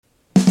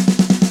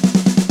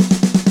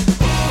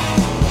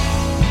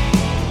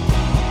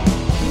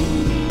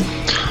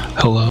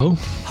Hello.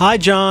 Hi,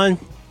 John.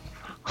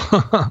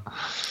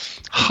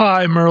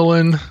 Hi,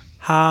 Merlin.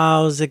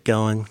 How's it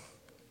going?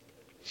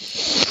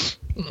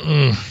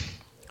 I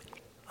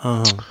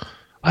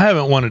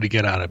haven't wanted to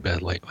get out of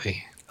bed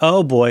lately.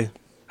 Oh, boy.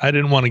 I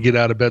didn't want to get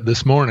out of bed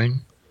this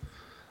morning.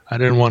 I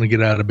didn't want to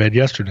get out of bed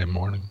yesterday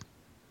morning.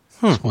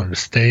 Just wanted to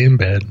stay in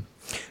bed.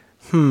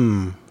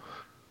 Do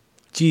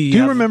Do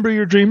you remember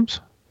your dreams?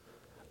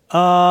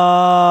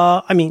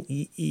 I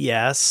mean,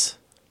 yes.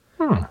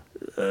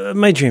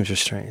 My dreams are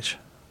strange.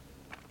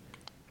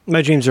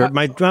 My dreams are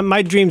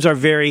my dreams are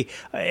very.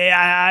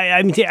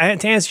 I mean,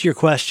 to answer your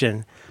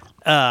question,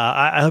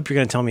 I hope you're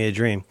going to tell me a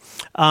dream.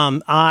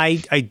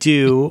 I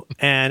do,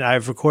 and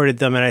I've recorded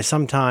them, and I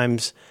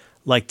sometimes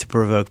like to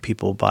provoke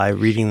people by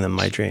reading them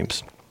my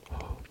dreams.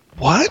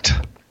 What?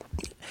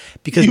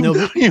 Because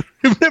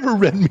you've never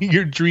read me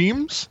your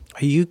dreams?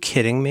 Are you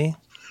kidding me?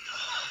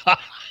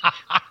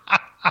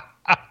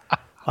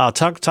 Wow,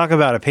 talk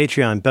about a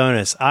Patreon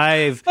bonus.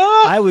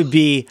 I would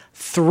be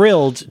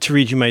thrilled to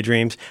read you my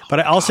dreams, but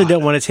I also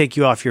don't want to take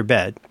you off your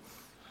bed.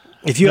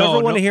 If you ever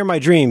want to hear my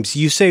dreams,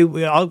 you say, you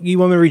want me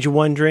to read you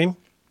one dream?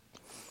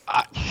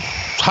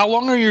 How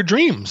long are your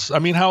dreams? I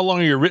mean, how long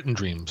are your written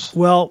dreams?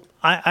 Well,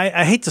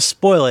 I hate to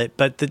spoil it,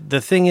 but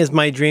the thing is,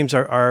 my dreams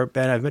are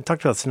bad. I've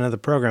talked about this in other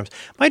programs.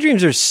 My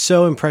dreams are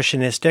so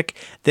impressionistic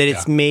that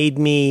it's made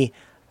me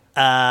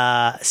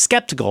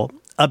skeptical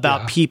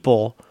about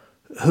people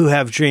who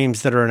have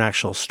dreams that are an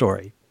actual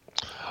story.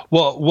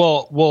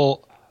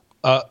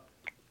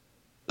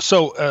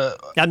 So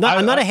I'm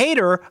not a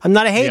hater. I'm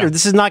not a hater.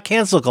 This is not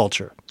cancel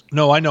culture.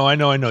 No, I know.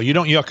 You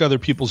don't yuck other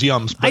people's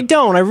yums. But I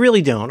don't. I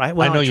really don't. I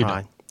know you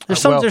try.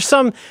 don't. There's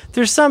some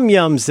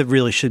yums that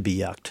really should be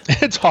yucked.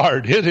 It's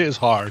hard. It is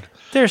hard.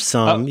 There's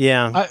some,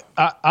 yeah.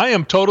 I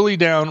am totally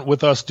down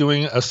with us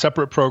doing a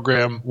separate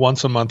program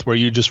once a month where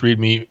you just read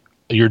me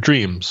your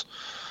dreams.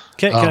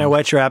 Can I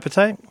whet your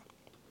appetite?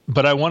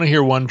 But I want to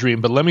hear one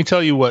dream. But let me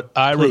tell you what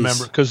I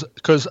remember,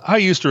 because I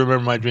used to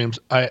remember my dreams.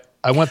 I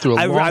went through a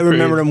long period. I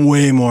remember them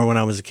way more when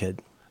I was a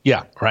kid.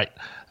 Yeah, right.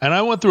 And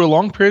I went through a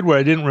long period where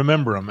I didn't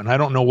remember them, and I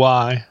don't know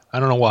why. You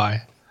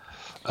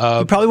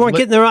probably weren't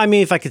getting there. I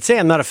mean, if I could say,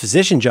 I'm not a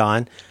physician,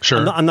 John.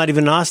 Sure. I'm not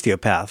even an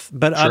osteopath,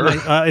 but Sure.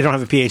 I don't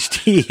have a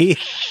PhD.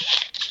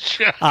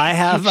 I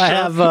have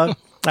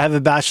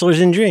a bachelor's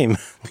in dream.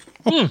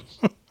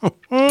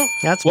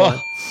 That's one.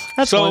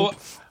 That's one.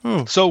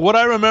 So what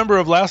I remember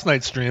of last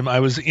night's stream,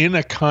 I was in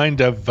a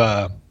kind of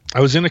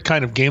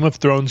Game of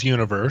Thrones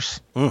universe.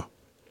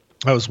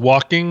 I was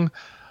walking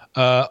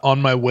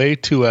on my way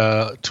to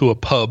a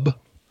pub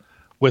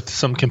with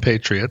some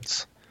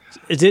compatriots.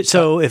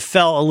 So it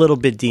felt a little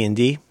bit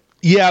D&D?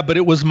 Yeah, but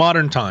it was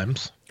modern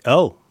times.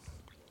 Oh.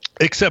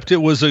 Except it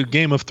was a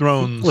Game of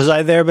Thrones. Was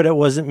I there, but it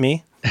wasn't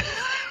me? It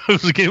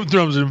was a Game of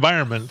Thrones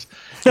environment.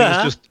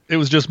 It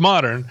was just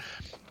modern.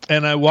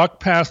 And I walked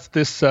past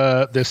this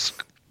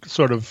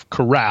sort of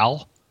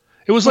corral.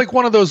 It was like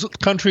one of those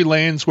country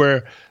lanes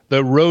where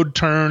the road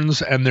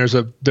turns and there's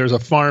a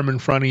farm in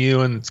front of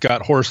you and it's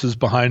got horses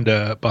behind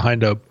a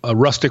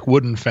rustic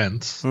wooden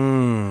fence.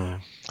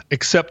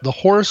 Except the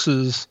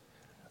horses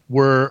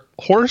were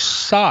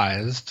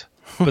horse-sized,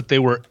 but they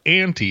were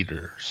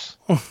anteaters.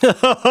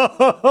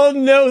 Oh,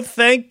 no,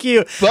 thank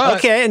you. But,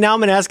 okay, and now I'm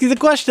going to ask you the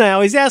question I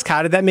always ask.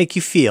 How did that make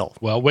you feel?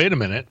 Well, wait a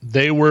minute.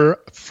 They were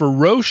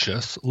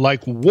ferocious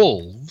like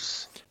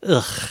wolves.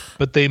 Ugh.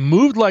 But they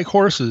moved like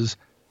horses,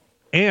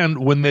 and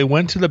when they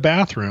went to the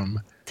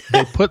bathroom,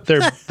 they put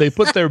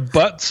their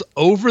butts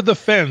over the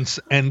fence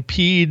and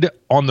peed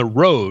on the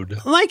road.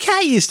 My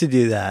cat used to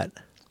do that.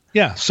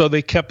 Yeah, so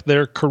they kept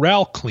their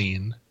corral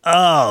clean.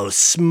 Oh,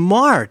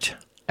 smart.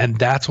 And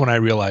that's when I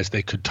realized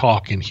they could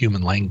talk in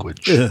human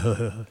language.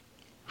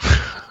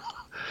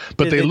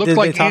 But they looked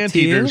like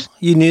anteaters.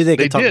 You knew they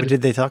could talk. Did.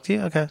 Did they talk to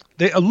you? Okay.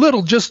 They a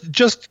little, just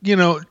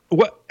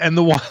what? And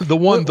the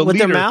leader with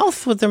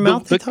their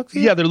mouth, they talk to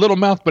you. Yeah, their little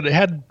mouth, but it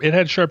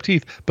had sharp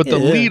teeth. But the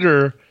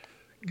leader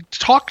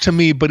talked to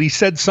me, but he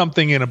said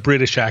something in a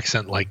British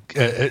accent, like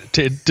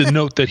to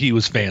denote that he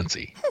was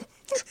fancy.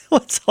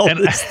 What's all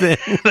this thing?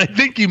 And I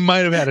think he might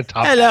have had a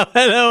top.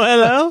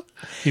 Hello.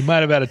 He might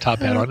have had a top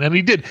hat on, and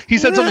he did. He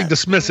said something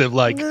dismissive,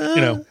 like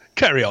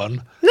carry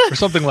on, or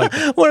something like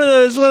that. One of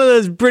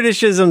those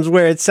Britishisms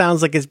where it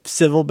sounds like it's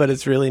civil, but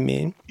it's really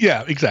mean.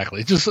 Yeah,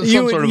 exactly. Just some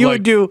sort of like.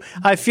 Would do.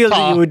 I feel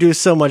that you would do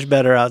so much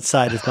better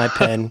outside with my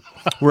pen,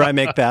 where I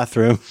make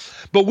bathroom.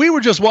 But we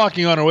were just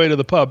walking on our way to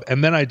the pub,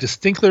 and then I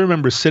distinctly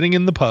remember sitting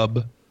in the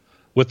pub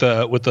with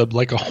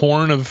a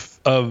horn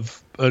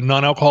of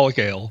non-alcoholic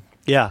ale.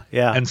 Yeah.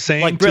 And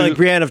saying like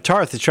Brienne of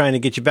Tarth is trying to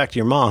get you back to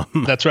your mom.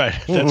 That's right.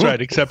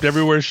 Except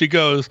everywhere she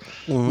goes,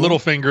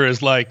 Littlefinger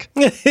is like,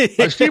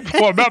 I still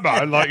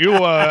remember, like you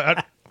were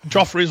at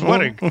Joffrey's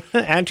wedding.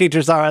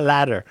 Anteaters are a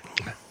ladder.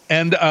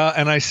 And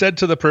I said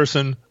to the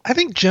person, I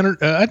think Gen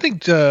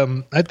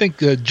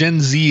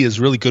Z is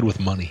really good with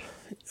money.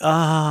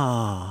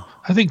 Ah.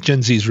 I think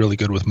Gen Z is really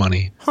good with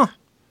money. Huh.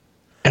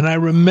 And I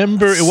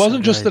remember it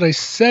wasn't just that I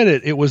said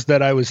it, it was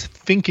that I was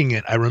thinking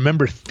it. I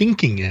remember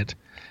thinking it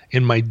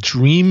in my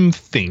dream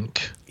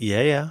think.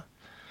 Yeah.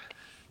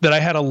 that I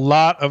had a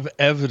lot of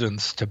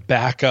evidence to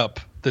back up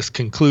this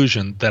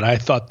conclusion that I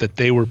thought that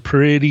they were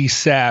pretty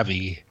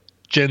savvy,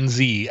 Gen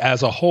Z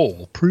as a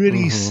whole,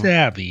 pretty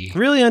savvy.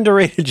 Really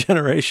underrated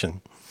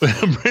generation.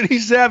 Pretty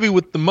savvy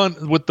with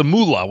the with the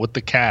moolah, with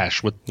the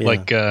cash, with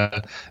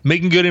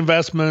making good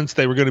investments.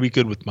 They were going to be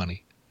good with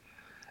money.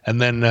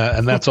 And then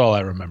and that's all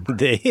I remember.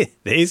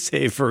 They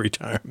save for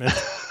retirement.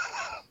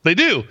 They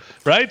do,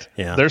 right?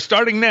 Yeah. They're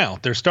starting now.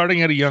 They're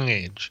starting at a young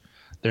age.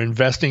 They're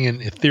investing in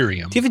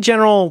Ethereum. Do you have a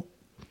general?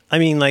 I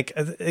mean, like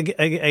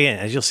again,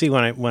 as you'll see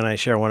when I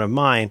share one of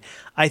mine,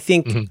 I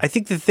think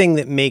the thing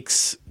that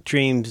makes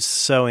dreams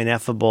so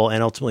ineffable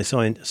and ultimately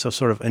so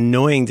sort of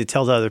annoying to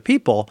tell to other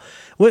people,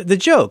 the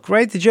joke,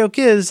 right? The joke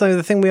is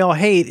the thing we all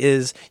hate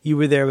is you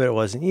were there, but it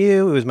wasn't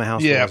you. It was my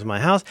house, but it wasn't my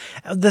house.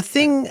 The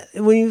thing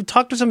when you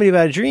talk to somebody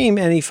about a dream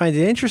and he finds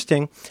it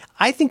interesting,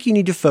 I think you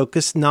need to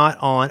focus not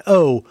on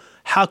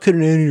how could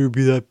an anteater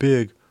be that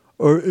big?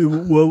 Or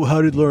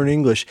how did learn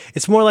English?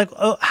 It's more like,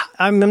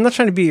 I'm not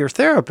trying to be your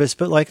therapist,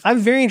 but like I'm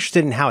very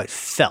interested in how it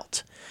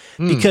felt.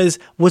 Because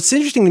what's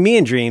interesting to me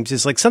in dreams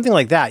is like something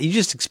like that. You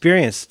just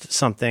experienced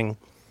something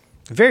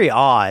very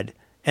odd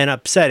and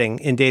upsetting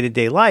in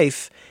day-to-day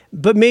life,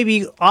 but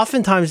maybe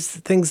oftentimes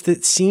things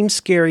that seem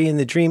scary in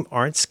the dream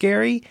aren't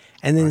scary.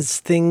 And then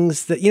there's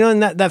things that,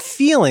 and that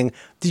feeling,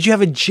 did you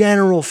have a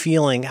general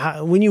feeling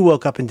when you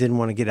woke up and didn't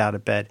want to get out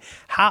of bed?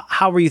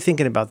 How were you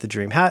thinking about the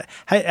dream?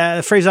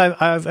 A phrase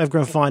I've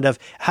grown fond of,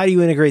 how do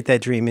you integrate that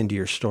dream into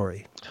your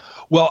story?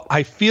 Well,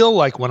 I feel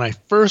like when I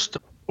first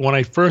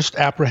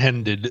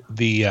apprehended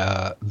the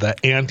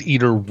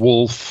anteater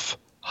wolf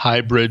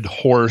hybrid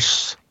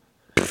horse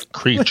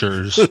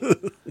creatures,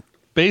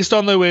 based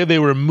on the way they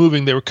were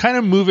moving, they were kind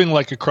of moving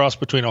like a cross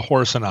between a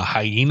horse and a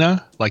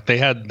hyena. Like they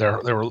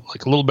were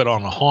like a little bit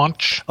on a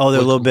haunch. Oh,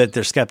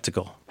 they're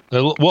skeptical.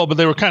 But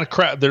they were kind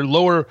of their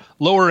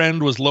lower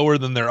end was lower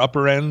than their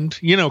upper end.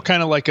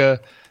 Kind of like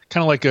a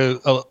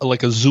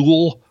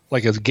Zool,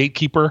 like a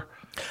gatekeeper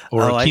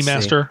or a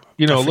keymaster.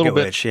 A little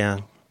bit. Which, yeah.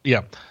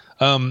 Yeah.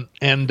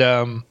 And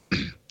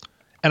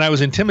I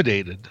was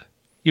intimidated.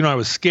 I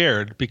was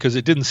scared because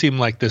it didn't seem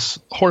like this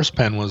horse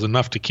pen was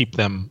enough to keep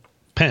them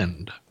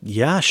penned.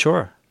 Yeah,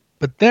 sure.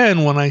 But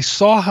then when I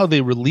saw how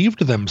they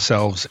relieved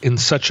themselves in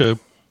such a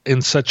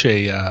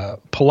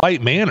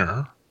polite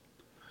manner,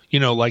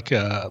 like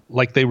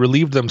they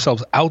relieved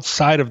themselves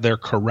outside of their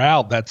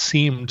corral,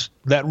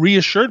 that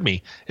reassured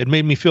me. It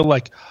made me feel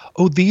like,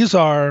 these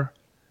are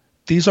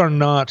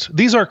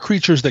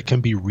creatures that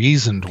can be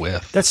reasoned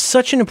with. That's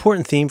such an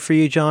important theme for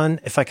you, John.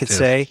 If I could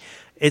say,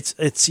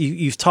 it's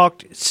you've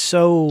talked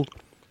so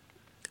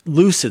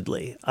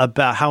lucidly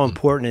about how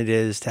important it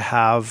is to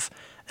have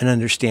an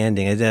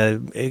understanding,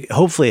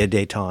 hopefully a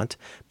détente,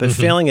 but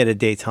failing at a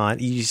détente,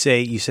 you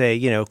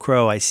say,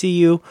 Crow, I see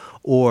you,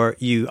 or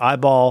you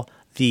eyeball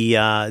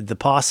the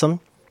possum,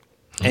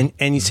 and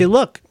you say,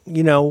 look,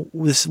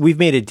 we've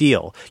made a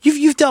deal.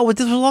 You've dealt with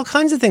this with all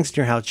kinds of things in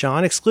your house,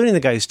 John, excluding the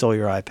guy who stole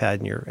your iPad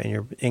and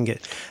your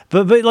ingot.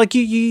 But like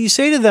you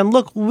say to them,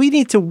 look, we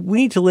need to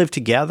live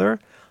together.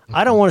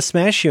 I don't want to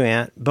smash you,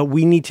 Aunt, but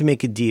we need to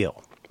make a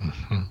deal.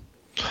 Mm-hmm.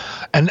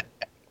 And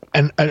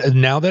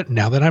now that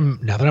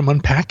I'm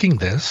unpacking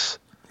this,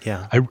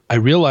 I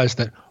realize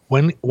that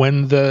when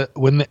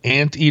the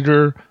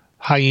anteater,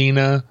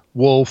 hyena,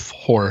 wolf,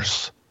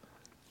 horse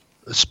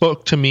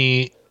spoke to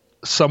me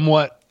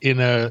somewhat in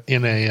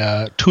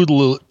a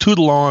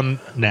toodle-on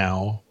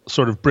now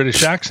sort of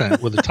British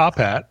accent with a top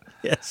hat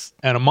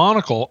and a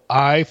monocle,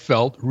 I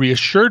felt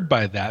reassured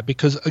by that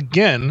because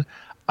again,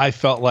 I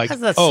felt like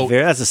that's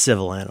a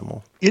civil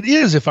animal. It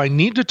is. If I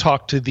need to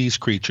talk to these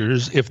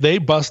creatures, if they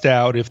bust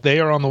out, if they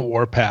are on the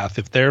warpath,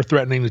 if they're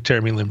threatening to tear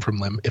me limb from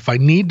limb, if I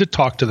need to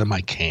talk to them,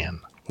 I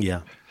can.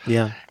 Yeah.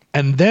 Yeah.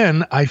 And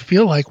then I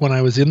feel like when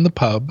I was in the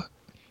pub,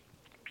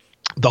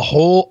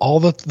 all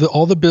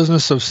the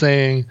business of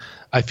saying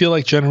I feel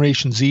like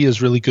Generation Z is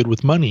really good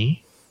with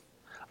money,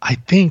 I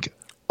think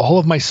all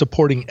of my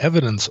supporting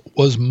evidence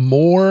was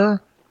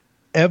more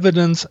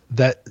evidence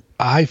that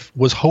I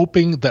was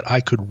hoping that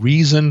I could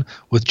reason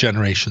with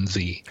Generation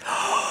Z.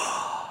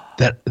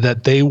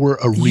 that they were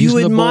a reasonable...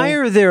 You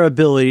admire their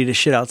ability to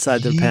shit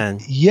outside their pen.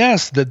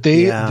 Yes, that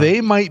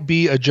they might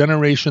be a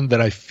generation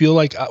that I feel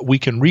like we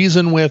can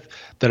reason with,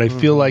 that I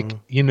feel like,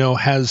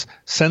 has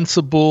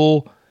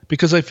sensible...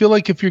 Because I feel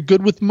like if you're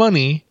good with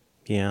money...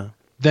 Yeah.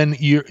 Then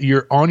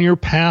you're on your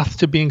path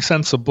to being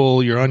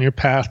sensible. You're on your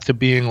path to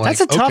being like,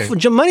 that's a tough one.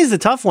 Money's the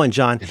tough one,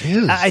 John. It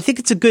is. I think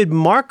it's a good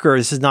marker.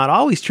 This is not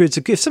always true.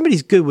 If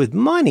somebody's good with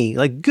money,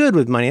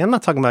 I'm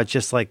not talking about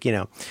just like,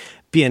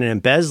 being an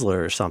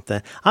embezzler or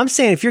something. I'm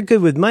saying if you're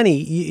good with money,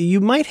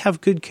 you might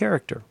have good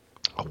character.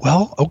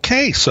 Well,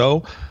 okay.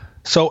 So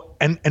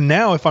and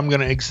now if I'm going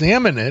to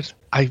examine it,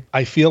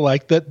 I feel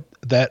like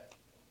that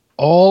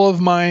all of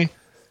my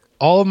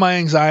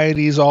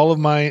anxieties, all of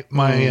my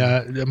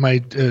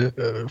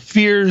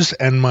fears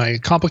and my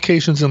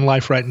complications in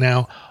life right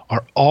now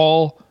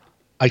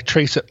I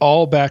trace it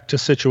all back to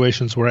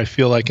situations where I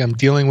feel like I'm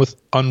dealing with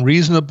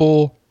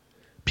unreasonable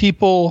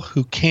people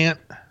who can't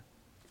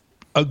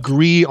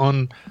agree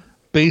on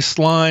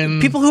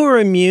baseline. People who are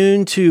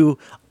immune to,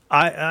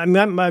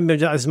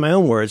 as my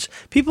own words,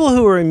 people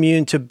who are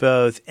immune to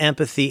both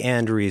empathy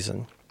and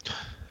reason.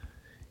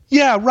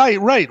 Yeah, right.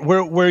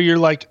 Where you're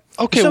like,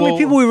 okay, so many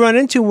people we run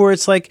into where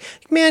it's like,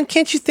 man,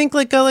 can't you think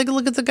like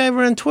look at the guy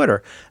on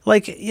Twitter,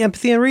 like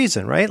empathy and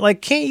reason, right?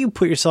 Like, can't you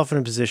put yourself in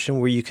a position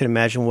where you can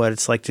imagine what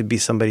it's like to be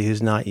somebody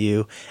who's not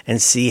you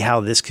and see how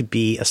this could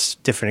be a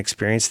different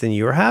experience than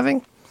you are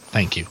having?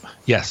 Thank you.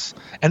 Yes,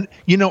 and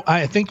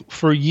I think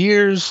for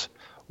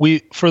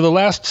the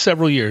last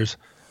several years,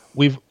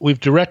 we've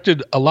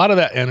directed a lot of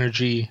that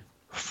energy,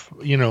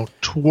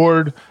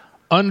 toward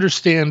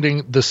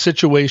understanding the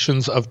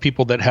situations of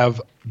people that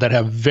have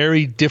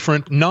very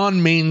different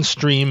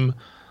non-mainstream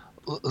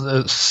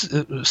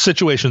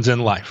situations in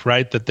life,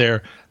 right? That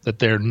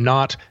they're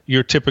not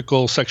your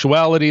typical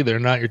sexuality, they're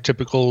not your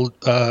typical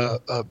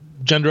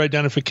gender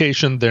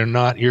identification, they're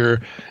not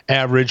your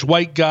average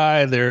white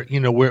guy.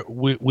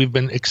 We've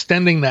been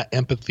extending that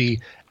empathy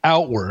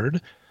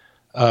outward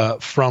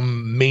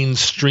from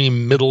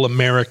mainstream middle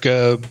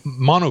America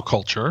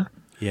monoculture.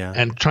 Yeah,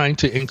 and trying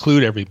to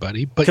include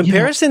everybody. But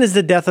comparison is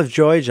the death of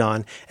joy,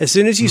 John. As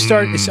soon as you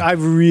start, I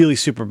really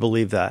super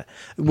believe that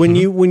when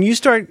you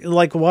start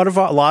like a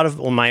lot of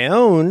my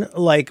own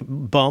like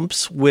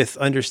bumps with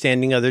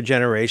understanding other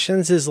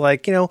generations is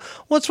like,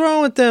 what's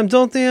wrong with them?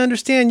 Don't they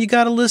understand? You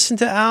got to listen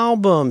to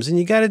albums and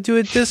you got to do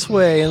it this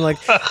way, and like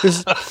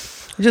there's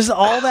just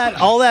all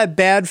that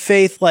bad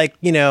faith, like,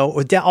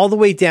 all the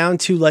way down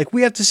to like,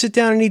 we have to sit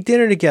down and eat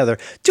dinner together.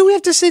 Do we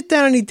have to sit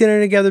down and eat dinner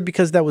together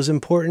because that was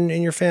important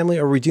in your family,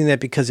 or are we doing that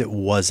because it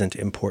wasn't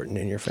important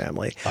in your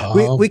family?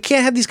 We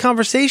can't have these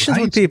conversations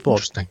with people.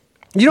 Interesting.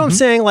 You know what I'm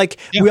saying? Like,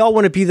 we all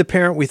want to be the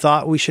parent we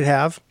thought we should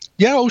have.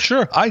 Yeah, oh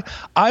sure.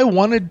 I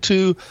wanted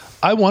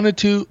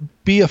to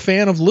be a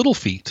fan of Little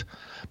Feat.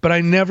 But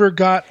it never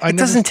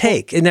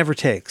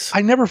takes.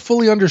 I never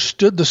fully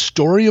understood the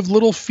story of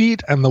Little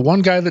Feat and the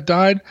one guy that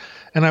died.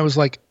 And I was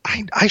like,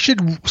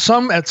 at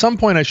some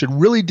point I should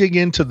really dig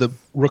into the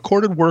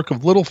recorded work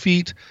of Little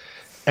Feat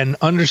and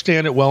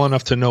understand it well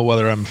enough to know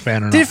whether I'm a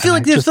fan or not. Did it feel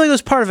like it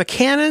was part of a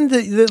canon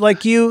that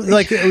like you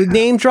like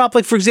name drop?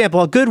 Like, for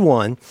example, a good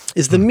one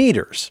is the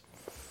Meters.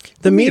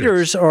 The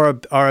Meters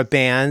are a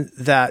band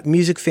that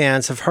music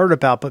fans have heard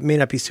about but may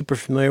not be super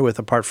familiar with,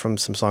 apart from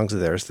some songs of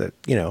theirs that,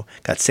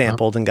 got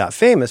sampled and got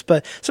famous.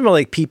 But somebody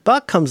like Pete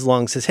Buck comes along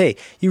and says, hey,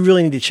 you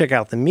really need to check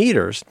out the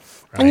Meters.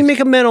 Right. And you make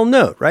a mental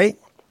note, right?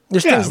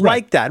 There's things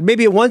like that.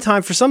 Maybe at one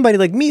time for somebody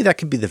like me, that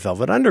could be the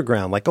Velvet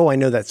Underground. Like, oh, I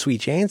know that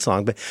Sweet Jane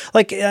song. But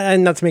like,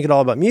 and not to make it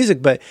all about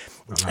music, but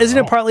isn't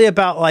it partly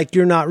about like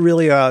you're not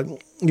really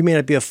you may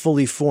not be a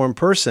fully formed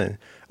person?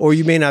 Or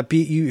you may not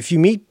be, if you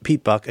meet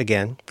Pete Buck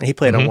again, and he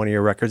played on one of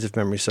your records, if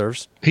memory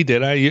serves. He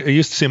did. I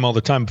used to see him all the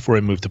time before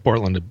he moved to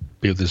Portland to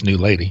be with his new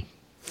lady.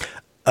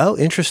 Oh,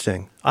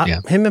 interesting.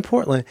 Him in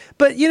Portland.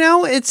 But,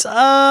 it's,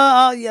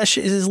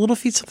 is Little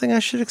Feat something I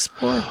should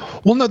explore?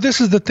 Well, no, this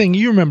is the thing.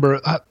 You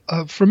remember,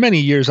 for many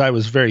years, I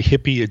was very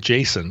hippie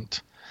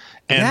adjacent.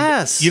 And,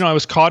 yes. I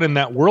was caught in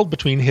that world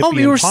between hippie and punk. Oh,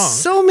 there were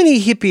so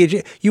many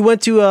hippie. You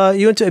went to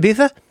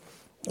Ibiza?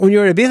 When you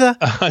were in Ibiza?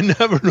 I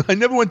never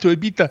went to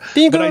Ibiza.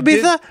 Didn't you go to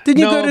Ibiza?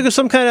 Didn't you go to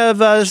some kind of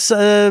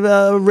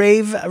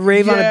rave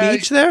on a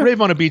beach there?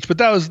 Rave on a beach, but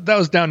that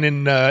was down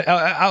in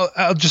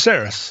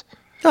Algeciras.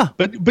 Huh.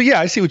 But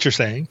yeah, I see what you're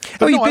saying.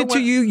 But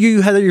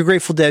you had your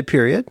Grateful Dead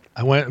period.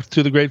 I went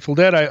to the Grateful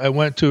Dead. I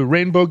went to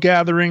rainbow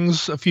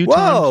gatherings a few times.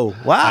 Whoa,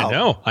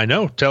 wow. I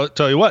know.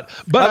 Tell you what.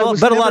 But a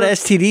lot of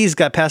STDs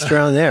got passed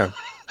around there.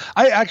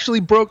 I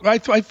actually I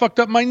fucked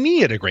up my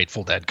knee at a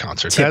Grateful Dead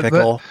concert.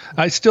 Typical.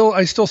 I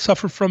still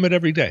suffer from it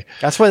every day.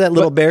 That's why that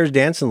little bear's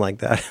dancing like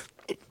that.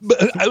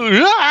 Walk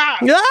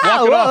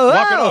it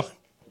off.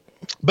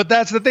 But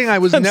that's the thing. I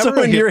was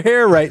never in your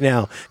hair right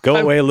now. Go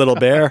away, little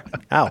bear.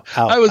 Ow.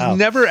 I was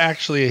never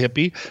actually a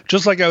hippie,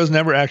 just like I was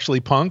never actually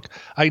punk.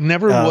 I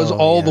never was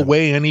all the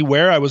way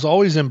anywhere. I was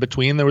always in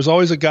between. There was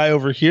always a guy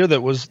over here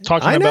that was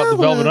talking about the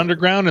Velvet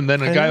Underground, and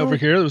then a guy over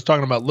here that was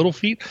talking about Little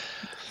Feat.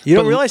 You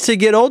don't realize till you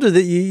get older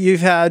that you've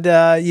had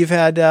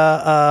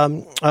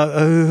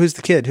who's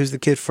the kid? Who's the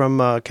kid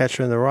from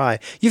Catcher in the Rye?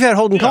 You've had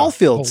Holden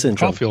Caulfield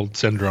syndrome. Caulfield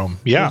syndrome.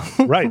 Yeah,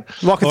 right.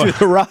 Walking through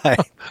the rye.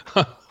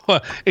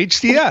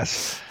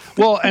 HTS.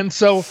 Well, and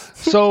so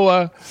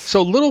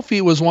Little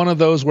Feat was one of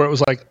those where it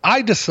was like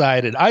I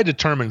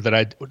determined that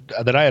I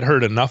had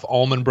heard enough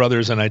Allman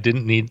Brothers, and I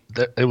didn't need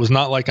that. It was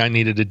not like I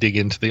needed to dig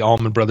into the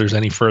Allman Brothers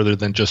any further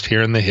than just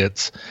hearing the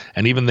hits,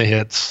 and even the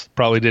hits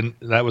probably didn't.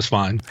 That was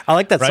fine. I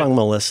like that song,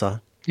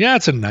 Melissa. Yeah,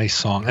 it's a nice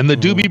song, and the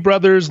Doobie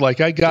Brothers.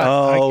 Like I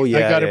got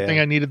everything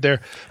I needed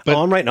there. But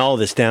I'm writing all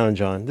this down,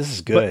 John. This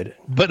is good.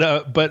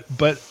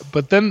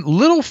 But then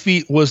Little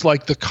Feat was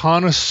like the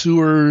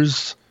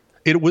connoisseurs.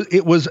 It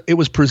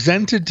was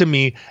presented to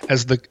me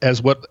as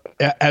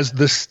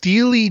the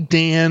Steely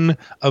Dan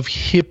of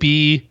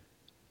hippie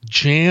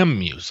jam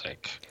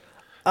music.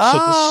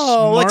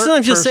 Oh, like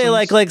sometimes you'll say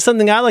like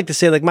something I like to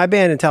say, like my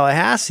band in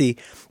Tallahassee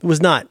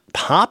was not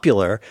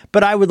popular,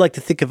 but I would like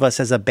to think of us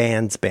as a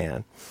band's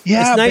band.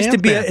 Yeah,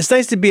 it's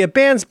nice to be a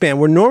band's band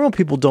where normal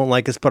people don't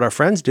like us, but our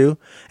friends do.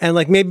 And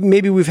like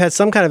maybe we've had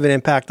some kind of an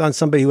impact on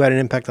somebody who had an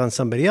impact on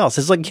somebody else.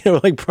 It's like,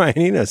 like Brian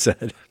Eno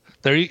said.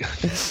 There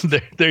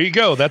you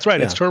go. That's right.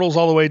 Yeah. It's Turtles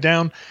All the Way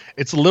Down.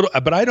 It's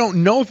but I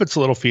don't know if it's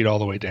Little Feat All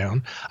the Way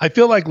Down. I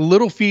feel like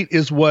Little Feat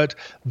is what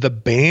the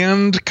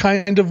band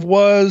kind of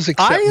was.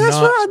 Except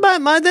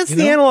that's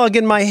the analog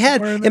in my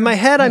head. In my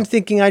head, I'm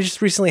thinking I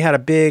just recently had a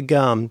big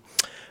Warren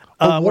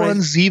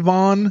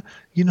Zevon.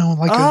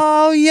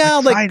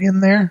 Like in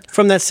there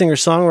from that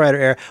singer-songwriter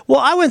era. Well,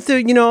 I went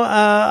through.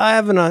 I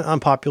have an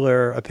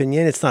unpopular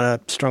opinion. It's not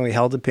a strongly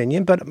held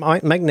opinion, but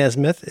Mike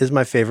Nesmith is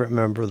my favorite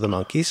member of the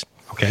Monkees.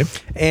 Okay.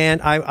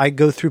 And I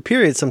go through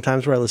periods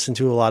sometimes where I listen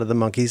to a lot of the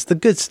Monkees, the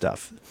good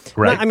stuff.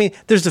 Right. I mean,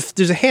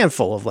 there's a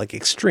handful of like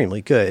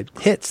extremely good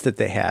hits that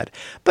they had,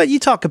 but you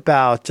talk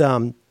about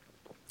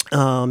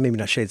maybe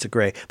not Shades of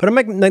Grey, but a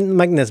Mike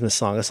Nesmith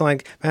song. It's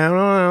like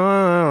those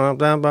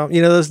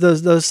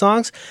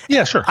songs.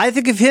 Yeah, sure. I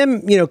think of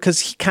him, because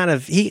he kind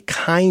of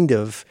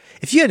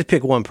if you had to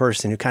pick one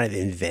person who kind of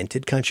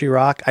invented country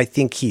rock, I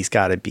think he's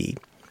got to be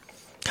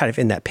kind of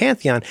in that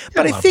pantheon.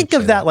 But I think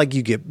of that like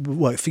you got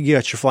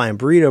your Flying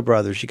Burrito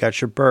Brothers, you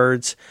got your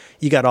Byrds,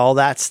 you got all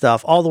that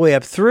stuff all the way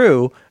up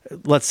through,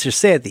 let's just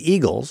say it, the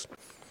Eagles.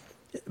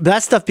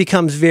 That stuff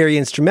becomes very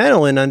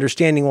instrumental in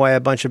understanding why a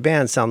bunch of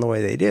bands sound the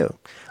way they do.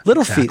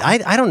 Little Feat, I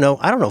don't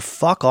know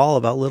fuck all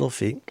about Little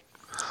Feat.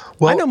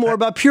 Well, I know more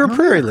about Pure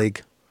Prairie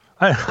League.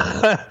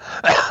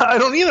 I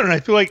don't either, and I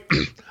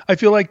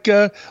feel like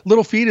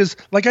Little Feat is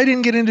like I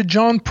didn't get into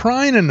John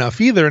Prine enough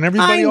either, and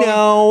everybody. I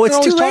know it's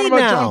too late about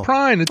now. John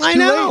Prine, it's too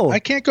late. I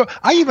can't go.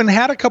 I even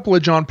had a couple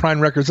of John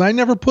Prine records. I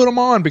never put them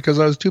on because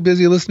I was too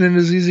busy listening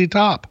to ZZ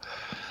Top.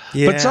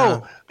 Yeah. But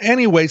so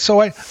anyway, I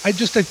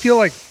feel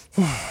like.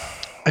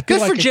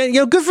 Good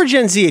for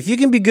Gen Z. If you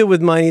can be good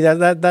with money,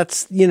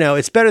 that's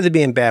it's better than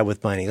being bad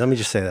with money. Let me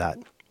just say that.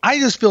 I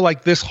just feel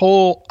like this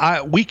whole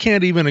we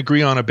can't even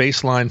agree on a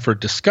baseline for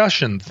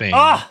discussion thing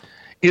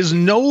is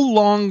no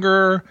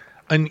longer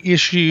an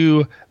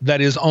issue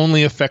that is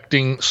only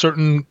affecting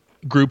certain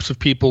groups of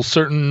people,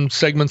 certain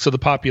segments of the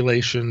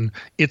population.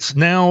 It's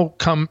now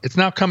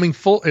coming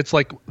full. It's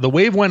like the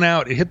wave went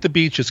out, it hit the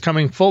beach, it's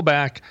coming full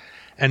back,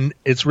 and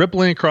it's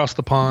rippling across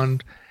the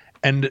pond.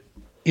 And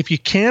if you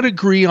can't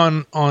agree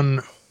on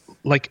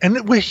like,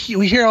 and we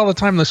hear all the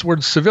time this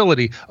word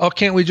civility. Oh,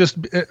 can't we just?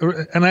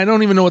 And I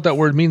don't even know what that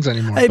word means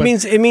anymore. It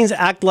means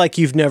act like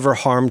you've never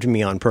harmed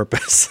me on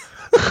purpose.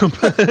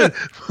 but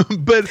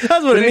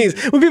that's what it means.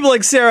 When people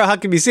like Sarah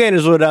Huckabee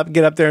Sanders would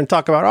get up there and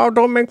talk about,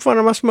 don't make fun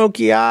of my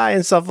smoky eye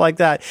and stuff like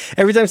that.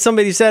 Every time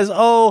somebody says,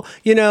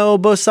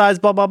 both sides,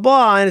 blah, blah,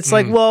 blah. And it's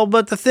like, well,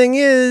 but the thing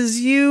is,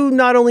 you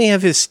not only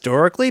have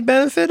historically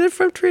benefited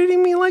from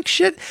treating me like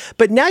shit,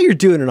 but now you're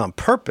doing it on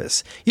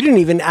purpose. You didn't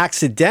even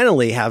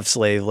accidentally have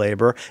slave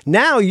labor.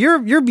 Now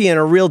you're being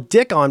a real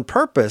dick on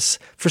purpose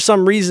for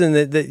some reason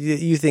that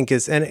you think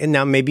is, and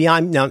now maybe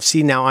I'm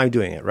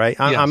doing it, right?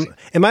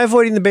 Am I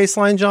avoiding the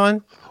baseline,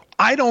 John?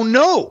 I don't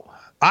know.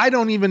 I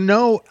don't even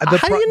know.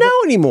 How do you know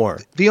anymore?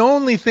 The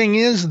only thing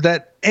is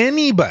that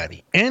any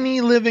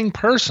living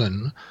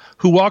person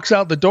who walks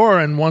out the door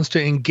and wants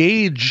to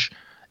engage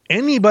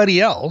anybody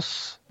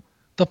else,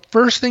 the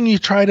first thing you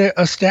try to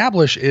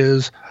establish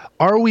is,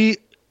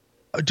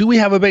 do we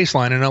have a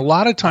baseline? And a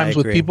lot of times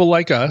with people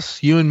like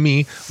us, you and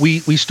me, we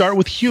start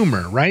with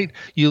humor, right?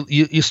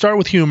 You start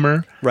with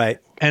humor. Right.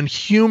 And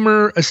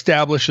humor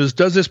establishes,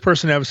 does this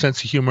person have a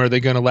sense of humor? Are they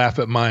going to laugh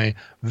at my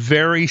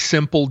very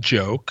simple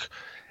joke?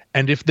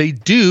 And if they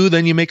do,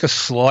 then you make a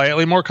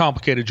slightly more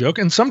complicated joke.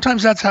 And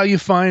sometimes that's how you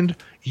find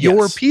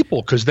your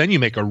people, because then you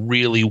make a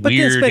really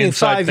weird spending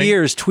inside 5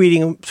 years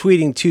tweeting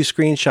 2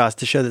 screenshots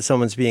to show that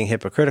someone's being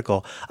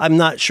hypocritical, I'm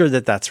not sure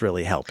that that's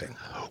really helping.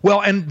 Well,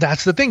 and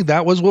that's the thing.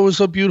 That was what was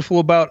so beautiful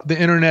about the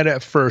internet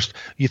at first.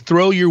 You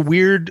throw your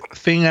weird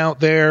thing out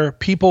there,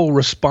 people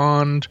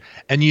respond,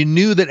 and you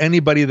knew that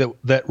anybody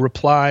that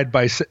replied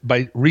by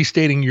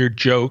restating your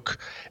joke,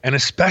 and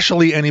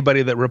especially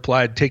anybody that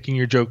replied taking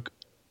your joke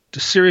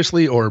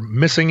seriously or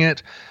missing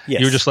it,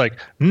 you were just like,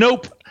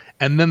 nope.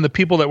 And then the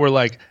people that were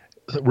like,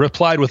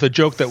 replied with a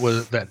joke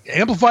that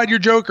amplified your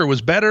joke or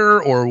was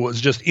better or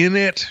was just in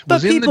it.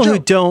 But people who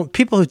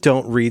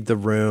don't read the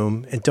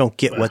room and don't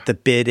get what the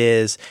bit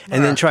is,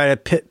 and then try to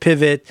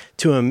pivot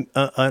to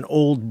an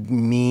old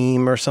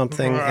meme or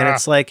something, and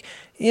it's like,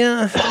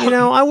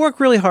 I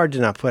work really hard to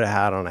not put a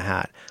hat on a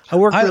hat. I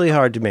work really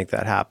hard to make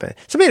that happen.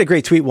 Somebody had a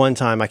great tweet one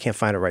time. I can't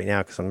find it right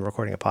now because I'm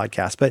recording a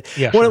podcast. But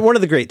one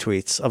of the great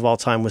tweets of all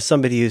time was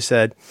somebody who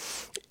said,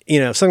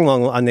 something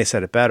along, and they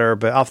said it better,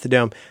 but off the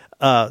dome.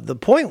 The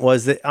point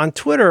was that on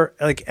Twitter,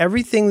 like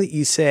everything that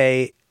you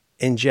say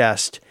in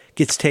jest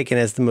gets taken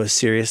as the most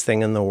serious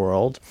thing in the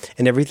world,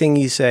 and everything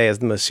you say as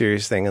the most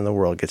serious thing in the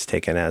world gets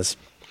taken as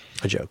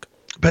a joke.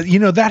 But,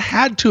 that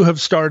had to have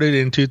started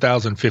in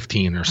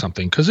 2015 or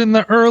something, because in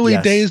the early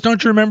days,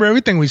 don't you remember,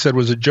 everything we said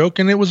was a joke,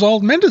 and it was all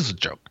meant as a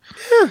joke.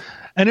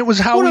 And it was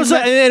how Well, we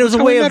met, and it was a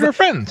how way we of met our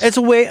friends. It's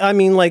a way. I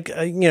mean, like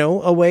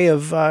a way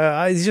of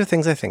these are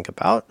things I think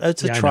about.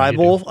 It's Yeah, a I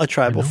know you do.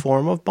 tribal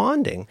form of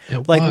bonding.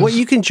 It Like what was.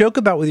 you can joke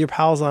about with your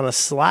pals on a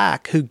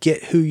Slack who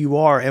get who you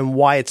are and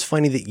why it's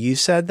funny that you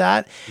said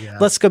that. Yeah.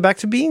 Let's go back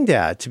to Bean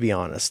Dad. To be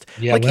honest,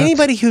 Yeah, like let's.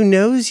 anybody who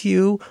knows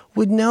you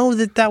would know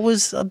that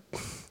was.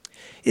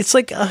 It's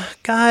like,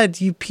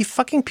 God, you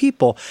fucking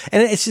people,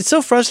 and it's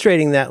so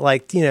frustrating that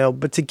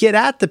but to get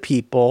at the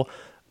people.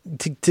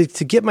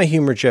 To get my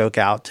humor joke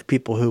out to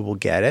people who will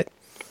get it,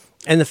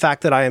 and the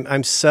fact that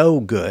I'm so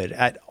good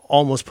at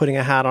almost putting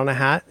a hat on a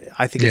hat,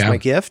 I think it's Yeah. my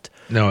gift.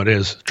 No, it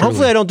is. Truly.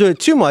 Hopefully, I don't do it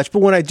too much, but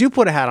when I do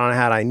put a hat on a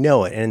hat, I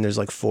know it. And there's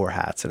like 4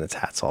 hats, and it's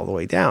hats all the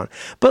way down.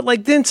 But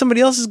then somebody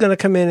else is going to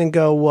come in and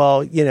go,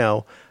 well,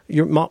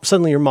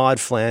 suddenly you're Maud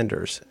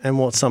Flanders, and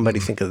won't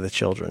somebody think of the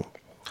children?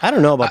 I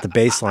don't know about the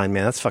baseline,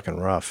 man. That's fucking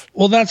rough.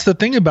 Well, that's the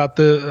thing about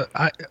when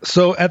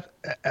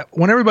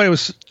everybody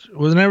was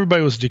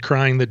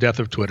decrying the death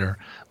of Twitter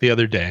the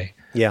other day.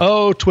 Yeah.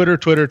 Oh, Twitter.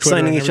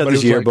 Signing and each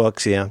other's everybody was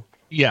yearbooks, yeah.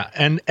 Yeah,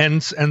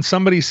 and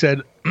somebody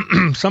said,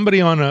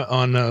 somebody on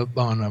a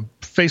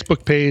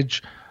Facebook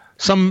page,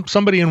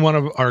 somebody in one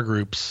of our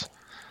groups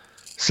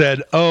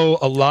said, "Oh,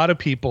 a lot of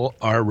people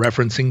are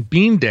referencing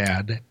Bean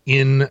Dad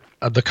in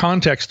the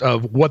context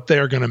of what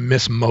they're going to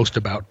miss most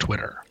about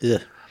Twitter."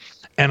 Ugh.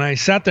 And I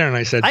sat there and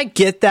I said, I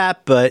get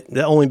that, but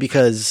only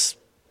because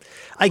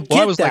I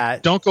well, I was that.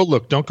 like, don't go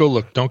look. No,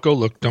 God,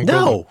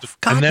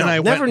 and then no. I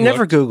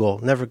never Google.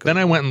 Then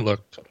I went and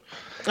looked.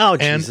 Oh,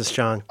 and Jesus,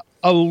 John.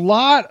 A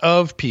lot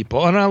of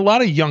people and a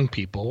lot of young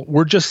people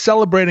were just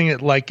celebrating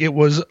it like it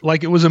was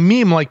a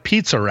meme, like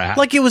Pizza Rat.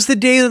 Like it was the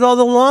day that all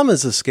the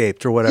llamas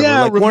escaped or whatever.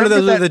 Yeah, like one of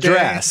those remember with the that day?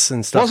 dress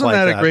and stuff Wasn't like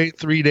that. that a great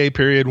 3-day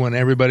period when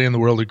everybody in the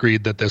world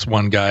agreed that this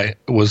one guy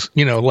was,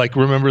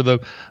 remember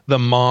the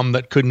mom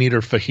that couldn't eat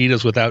her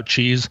fajitas without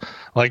cheese?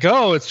 Like,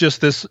 oh, it's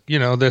just this,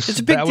 this. It's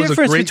a big that was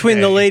difference great between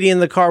day. the lady in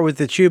the car with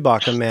the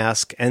Chewbacca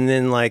mask and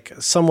then like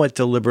somewhat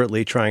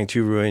deliberately trying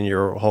to ruin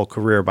your whole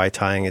career by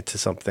tying it to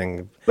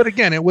something. But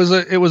again, it was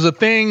a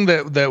thing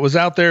that was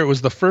out there. It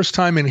was the first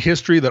time in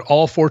history that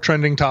all 4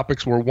 trending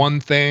topics were one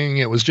thing.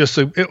 It was just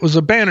it was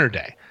a banner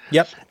day.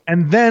 Yep.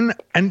 And then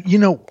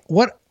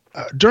what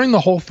during the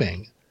whole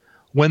thing,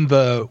 when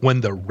the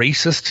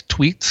racist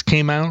tweets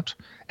came out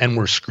and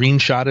were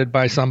screenshotted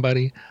by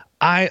somebody,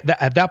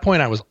 at that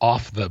point I was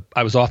off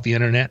the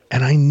internet,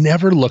 and I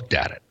never looked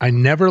at it. I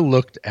never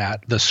looked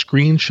at the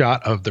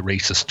screenshot of the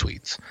racist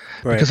tweets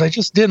because I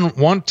just didn't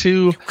want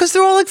to. Because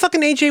they're all like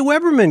fucking AJ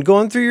Weberman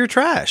going through your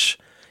trash.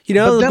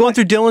 Going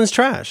through Dylan's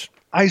trash.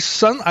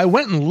 I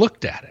went and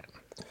looked at it,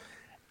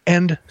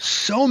 and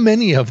so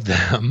many of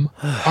them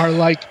are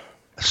like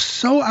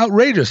so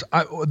outrageous.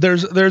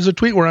 There's a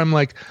tweet where I'm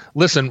like,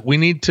 listen, we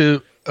need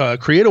to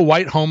create a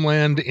white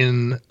homeland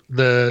in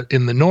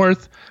the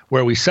north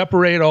where we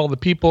separate all the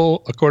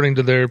people according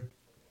to their,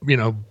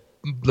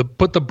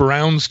 put the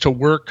Browns to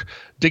work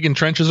digging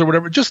trenches or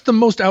whatever. Just the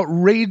most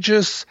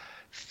outrageous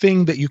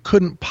thing that you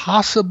couldn't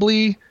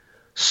possibly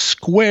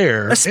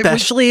square.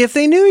 Especially if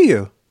they knew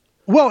you.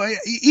 Well,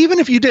 even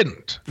if you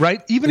didn't,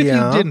 right? Even if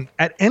you didn't,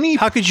 at any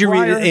how could you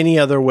read it any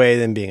other way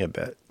than being a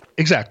bit?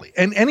 Exactly.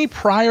 And any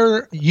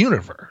prior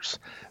universe,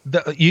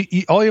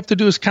 all you have to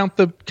do is count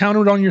it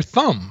on your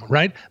thumb,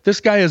 right? This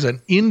guy is an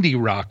indie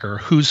rocker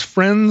who's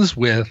friends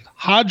with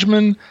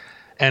Hodgman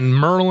and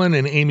Merlin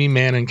and Amy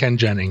Mann and Ken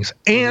Jennings.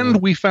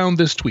 And we found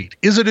this tweet.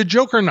 Is it a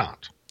joke or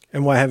not?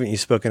 And why haven't you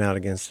spoken out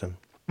against him?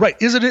 Right.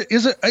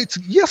 It's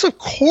yes, of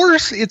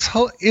course it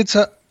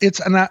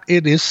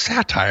is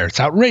satire. It's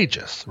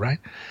outrageous. Right.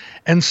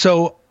 And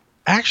so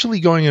actually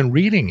going and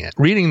reading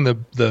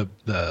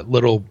the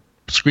little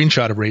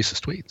screenshot of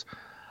racist tweets,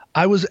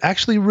 I was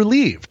actually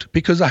relieved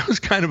because I was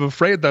kind of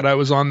afraid that I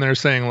was on there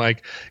saying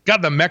like,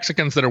 God, the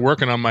Mexicans that are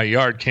working on my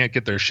yard can't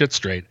get their shit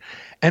straight.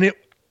 And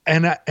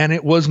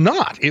it was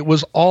not. It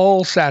was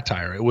all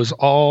satire. It was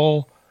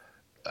all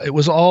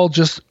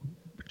just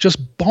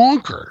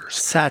bonkers.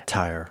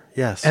 Satire.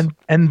 Yes.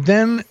 And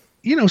then,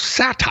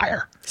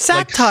 satire.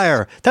 Satire.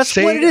 Like, that's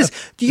what it is.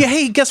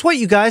 Hey, guess what,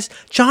 you guys?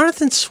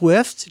 Jonathan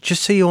Swift,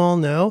 just so you all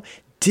know,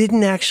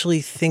 didn't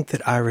actually think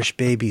that Irish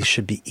babies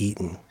should be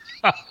eaten.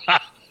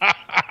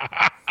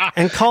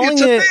 And calling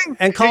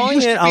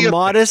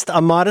it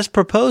a modest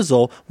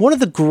proposal, one of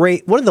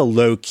the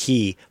low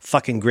key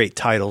fucking great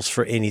titles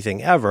for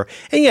anything ever.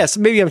 And yes,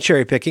 maybe I'm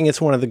cherry picking.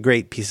 It's one of the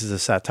great pieces of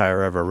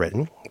satire ever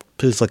written.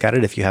 Please look at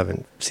it if you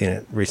haven't seen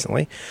it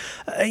recently.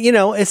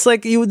 It's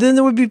like then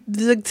there would be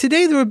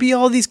today there would be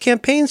all these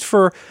campaigns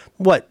for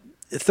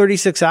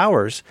 36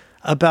 hours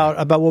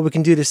about what we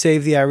can do to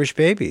save the Irish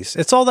babies.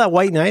 It's all that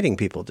white knighting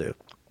people do.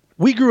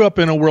 We grew up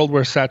in a world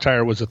where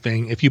satire was a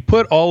thing. If you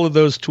put all of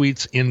those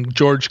tweets in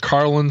George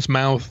Carlin's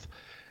mouth,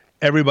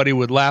 everybody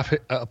would laugh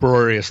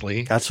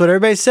uproariously. That's what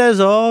everybody says.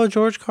 Oh,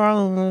 George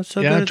Carlin. So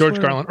yeah, George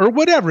Carlin. Or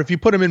whatever. If you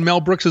put him in Mel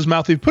Brooks's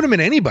mouth, if you put him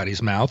in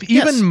anybody's mouth,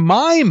 even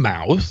my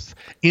mouth,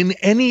 in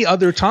any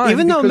other time.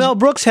 Even though Mel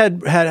Brooks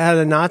had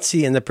a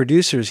Nazi in the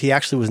producers, he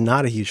actually was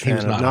not a huge fan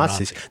of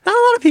Nazis. Not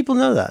a lot of people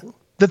know that.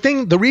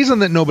 the reason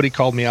that nobody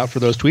called me out for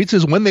those tweets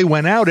is when they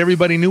went out,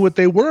 everybody knew what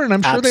they were, and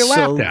I'm sure they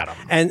laughed at them.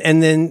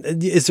 And then,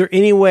 is there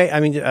any way? I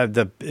mean,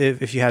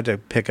 if you had to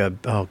pick I'm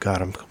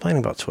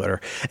complaining about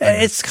Twitter.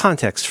 It's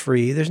context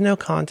free. There's no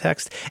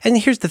context. And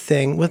here's the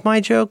thing with my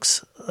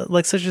jokes,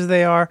 like such as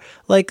they are,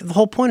 like the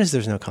whole point is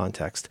there's no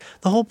context.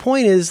 The whole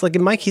point is, like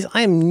in my case,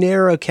 I am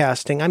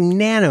narrowcasting. I'm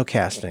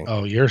nanocasting.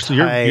 Oh, you're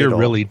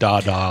really a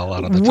lot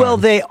of the time. Well,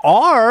 they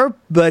are,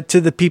 but to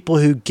the people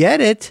who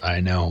get it, I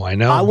know.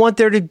 I want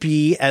there to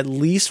be at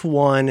least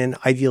 1 and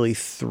ideally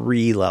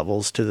 3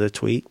 levels to the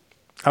tweet.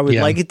 I would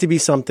like it to be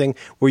something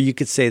where you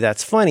could say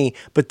that's funny,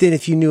 but then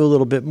if you knew a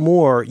little bit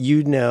more,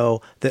 you'd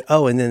know that,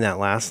 and then that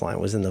last line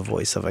was in the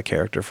voice of a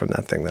character from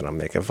that thing that I'm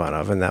making fun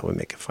of, and that would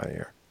make it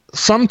funnier.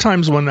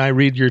 Sometimes when I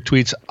read your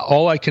tweets,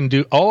 all I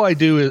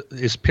do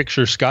is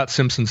picture Scott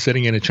Simpson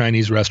sitting in a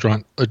Chinese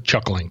restaurant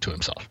chuckling to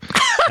himself.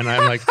 And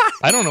I'm like,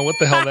 I don't know what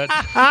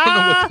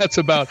that's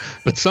about.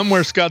 But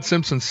somewhere Scott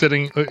Simpson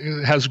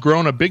has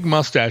grown a big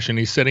mustache and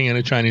he's sitting in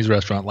a Chinese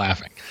restaurant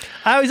laughing.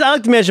 I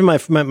like to imagine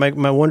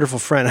my wonderful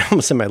friend, I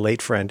almost said my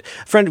late friend,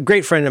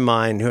 great friend of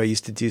mine who I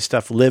used to do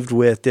stuff, lived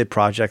with, did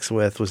projects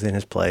with, was in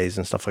his plays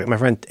and stuff like that. My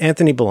friend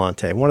Anthony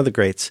Bellante, one of the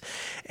greats.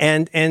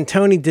 And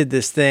Tony did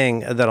this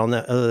thing that I'll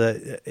know,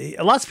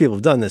 lots of people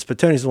have done this, but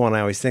Tony's the one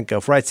I always think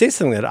of, where I'd say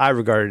something that I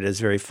regarded as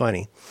very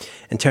funny.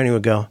 And Tony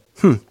would go,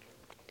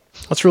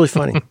 that's really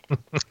funny.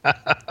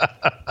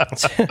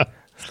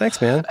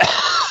 Thanks, man.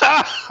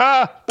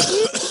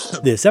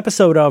 This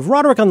episode of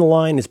Roderick on the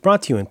Line is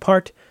brought to you in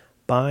part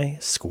by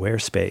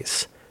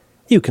Squarespace.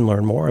 You can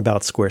learn more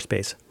about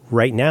Squarespace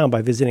right now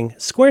by visiting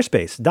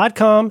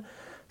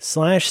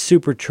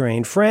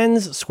squarespace.com/supertrain.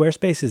 Friends,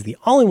 Squarespace is the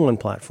all-in-one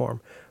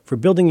platform for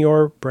building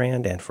your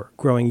brand and for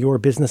growing your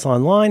business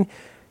online.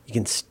 You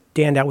can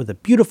stand out with a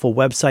beautiful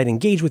website,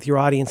 engage with your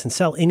audience, and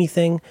sell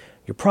anything,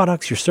 your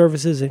products, your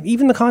services, and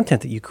even the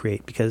content that you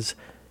create. Because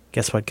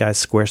guess what,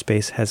 guys?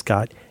 Squarespace has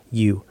got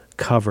you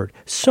covered.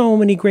 So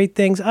many great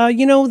things. That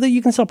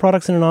you can sell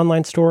products in an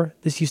online store.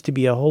 This used to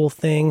be a whole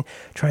thing,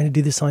 trying to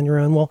do this on your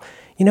own. Well,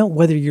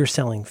 whether you're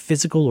selling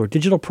physical or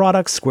digital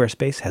products,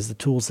 Squarespace has the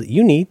tools that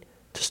you need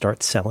to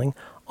start selling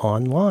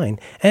online.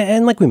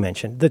 And like we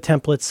mentioned, the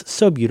template's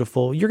so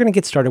beautiful. You're going to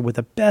get started with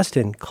a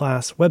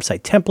best-in-class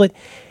website template,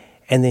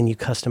 and then you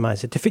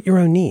customize it to fit your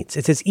own needs.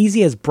 It's as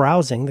easy as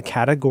browsing the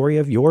category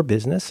of your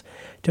business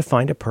to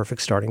find a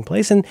perfect starting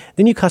place, and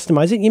then you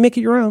customize it and you make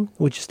it your own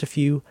with just a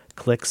few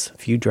clicks, a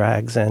few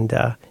drags, and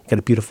you got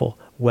a beautiful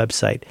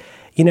website.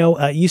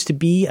 It used to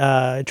be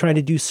trying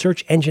to do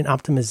search engine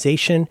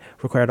optimization,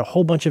 required a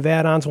whole bunch of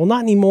add-ons. Well,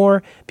 not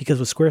anymore, because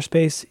with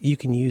Squarespace, you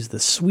can use the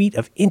suite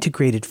of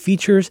integrated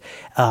features,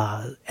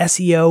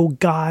 SEO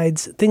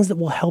guides, things that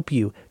will help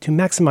you to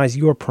maximize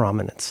your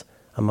prominence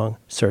among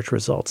search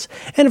results.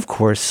 And of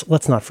course,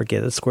 let's not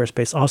forget that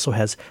Squarespace also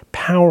has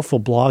powerful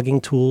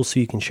blogging tools so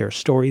you can share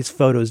stories,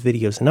 photos,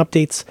 videos, and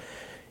updates.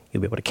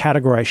 You'll be able to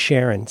categorize,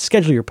 share, and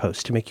schedule your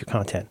posts to make your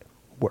content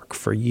work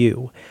for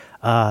you.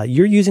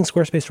 You're using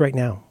Squarespace right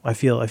now. I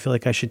feel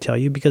like I should tell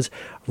you, because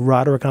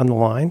Roderick on the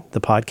Line,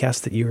 the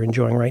podcast that you're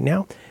enjoying right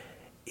now,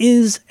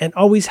 is and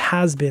always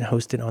has been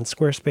hosted on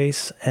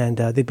Squarespace, and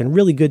they've been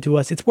really good to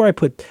us. It's where I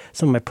put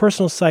some of my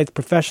personal sites,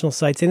 professional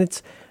sites, and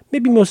it's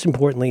maybe most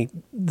importantly,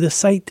 the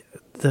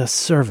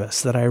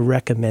service that I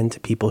recommend to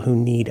people who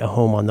need a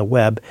home on the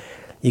web.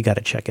 You got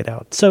to check it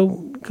out. So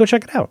go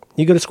check it out.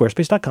 You go to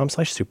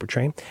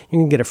squarespace.com/supertrain. You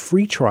can get a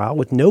free trial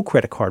with no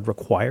credit card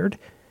required.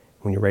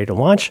 When you're ready to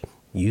launch,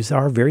 use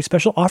our very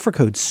special offer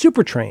code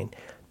SUPERTRAIN,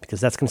 because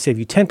that's going to save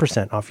you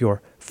 10% off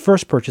your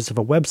first purchase of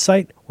a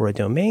website or a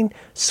domain.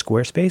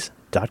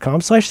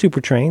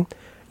 Squarespace.com/supertrain.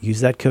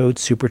 Use that code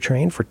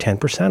SUPERTRAIN for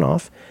 10%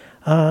 off.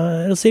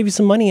 It'll save you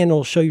some money, and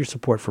it'll show your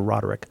support for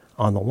Roderick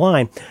on the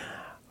Line.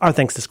 Our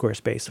thanks to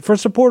Squarespace for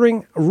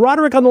supporting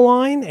Roderick on the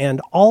Line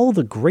and all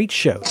the great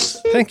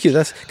shows. Thank you.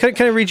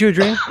 Can I read you a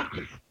dream?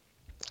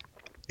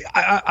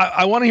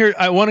 I want to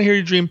hear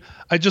your dream.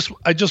 I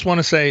just want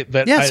to say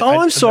that. Yes.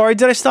 I'm sorry.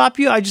 Did I stop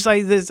you?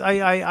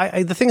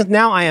 The thing is,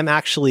 now I am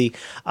actually.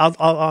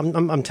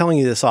 I'm telling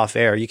you this off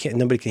air.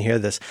 Nobody can hear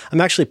this. I'm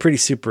actually pretty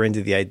super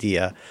into the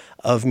idea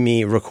of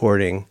me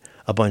recording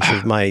a bunch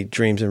of my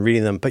dreams and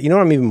reading them. But you know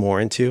what I'm even more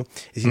into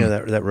is,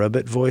 that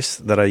robot voice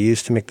that I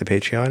use to make the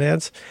Patreon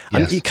ads.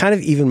 Yes. I'm kind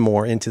of even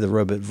more into the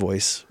robot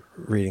voice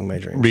reading my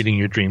dreams. Reading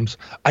your dreams.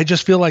 I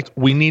just feel like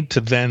we need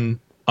to then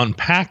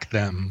unpack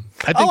them.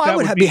 I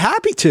would be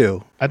happy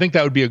to. I think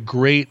that would be a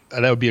great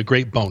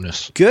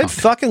bonus. Good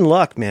content. Fucking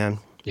luck, man.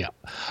 Yeah.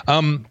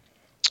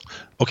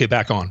 Okay,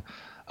 back on.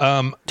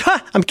 I'm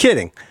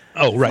kidding.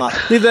 Oh, right.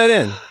 Leave that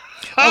in.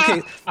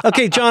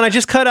 Okay, John. I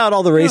just cut out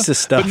all the racist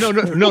stuff. No.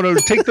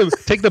 Take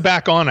the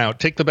back on out.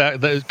 Take the back,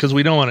 because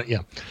we don't want to. Yeah.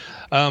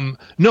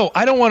 No,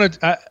 I don't want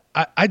to.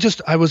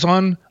 I was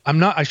on. I'm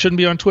not. I shouldn't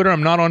be on Twitter.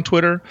 I'm not on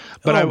Twitter.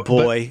 But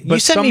you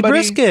sent me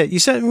brisket. You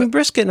sent me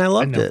brisket, and I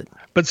loved it.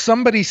 But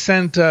somebody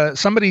said a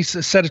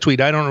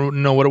tweet. I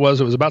don't know what it was.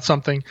 It was about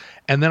something,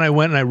 and then I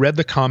went and I read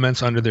the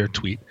comments under their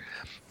tweet,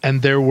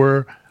 and there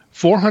were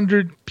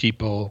 400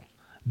 people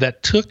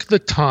that took the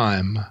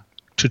time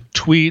to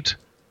tweet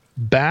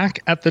back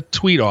at the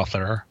tweet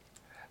author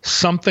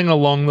something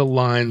along the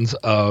lines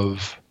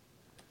of,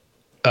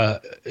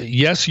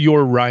 yes,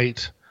 you're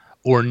right,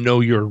 or no,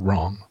 you're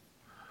wrong.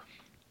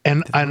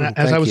 And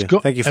as I was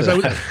scrolling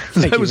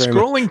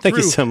through, thank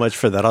you so much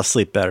for that. I'll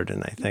sleep better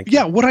tonight. Thank you.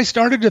 Yeah, what I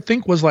started to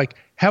think was like,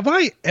 have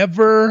I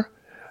ever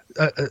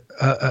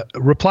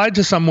replied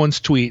to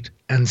someone's tweet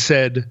and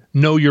said,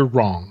 no, you're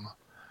wrong?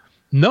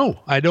 No,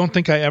 I don't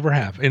think I ever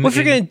have. Well, if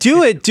you're going to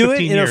do it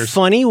in a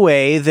funny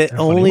way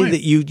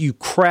that you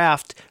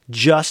craft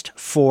just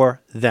for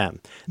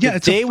them. Yeah,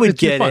 that they would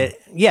get it.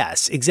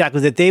 Yes,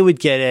 exactly. That they would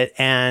get it,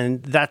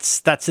 and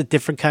that's a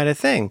different kind of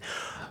thing.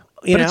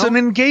 It's an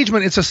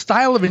engagement. It's a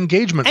style of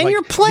engagement. And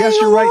you're playing yes,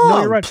 you're along. right.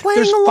 No, you're right.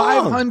 There's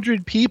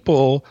 500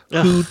 people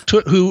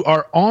who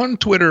are on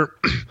Twitter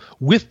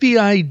with the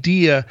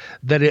idea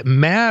that it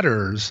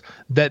matters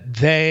that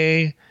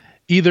they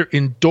either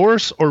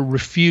endorse or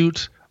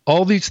refute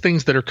all these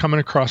things that are coming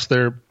across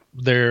their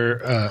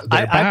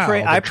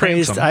I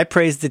praised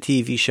the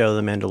TV show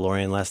The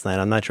Mandalorian last night.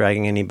 I'm not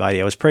dragging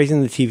anybody. I was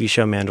praising the TV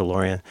show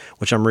Mandalorian,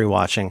 which I'm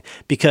rewatching,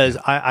 because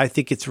I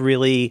think it's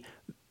really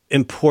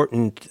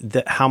important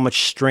that how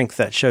much strength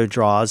that show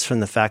draws from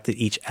the fact that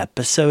each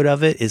episode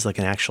of it is like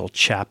an actual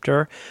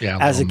chapter,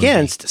 as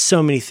against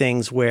so many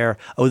things where,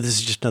 this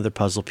is just another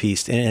puzzle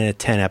piece in a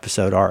 10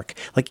 episode arc.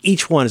 Like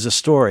each one is a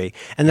story,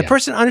 and the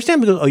person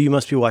understands, you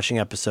must be watching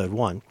episode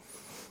 1.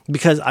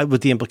 Because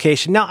with the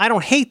implication. Now, I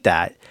don't hate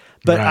that,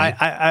 but right.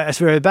 I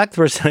went back to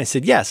the person and I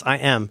said, yes, I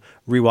am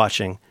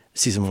rewatching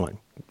season 1.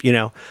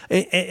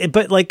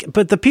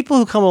 But the people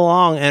who come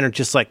along and are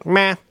just like,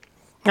 meh,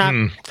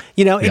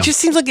 it just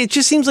seems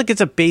like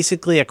it's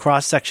basically a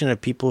cross section of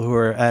people who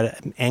are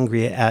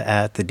angry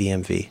at the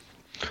DMV.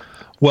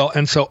 Well,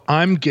 and so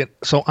I'm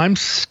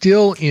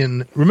still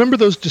in. Remember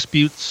those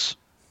disputes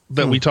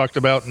that we talked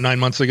about 9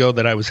 months ago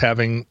that I was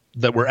having,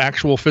 that were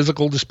actual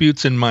physical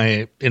disputes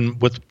that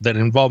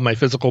involved my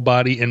physical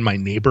body in my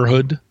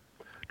neighborhood?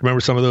 Remember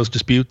some of those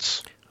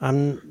disputes?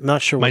 I'm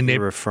not sure what you're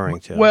referring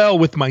to. Well,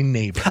 with my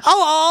neighbor.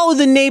 Oh,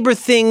 the neighbor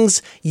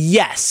things,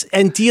 yes,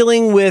 and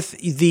dealing with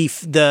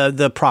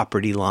the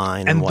property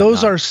line, and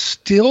those are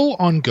still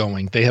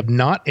ongoing. They have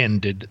not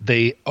ended.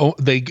 They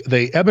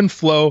ebb and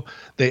flow.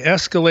 They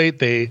escalate.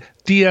 They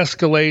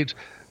de-escalate.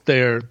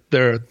 They're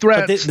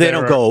threats.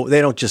 But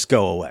they don't just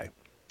go away.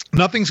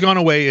 Nothing's gone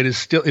away. It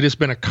has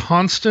been a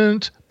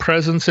constant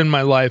presence in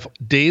my life,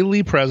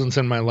 daily presence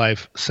in my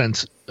life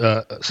since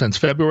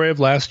February of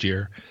last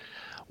year,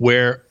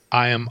 where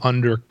I am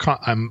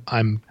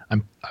I'm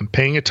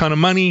paying a ton of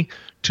money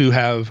to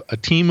have a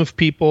team of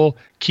people,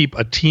 keep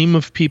a team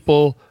of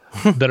people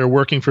that are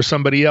working for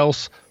somebody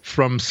else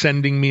from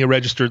sending me a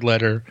registered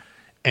letter,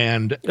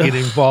 and it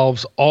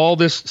involves all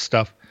this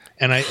stuff.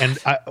 And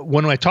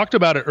when I talked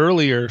about it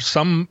earlier,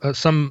 some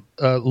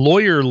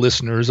lawyer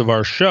listeners of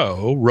our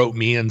show wrote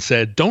me and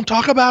said, "Don't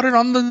talk about it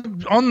on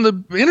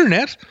the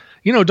internet.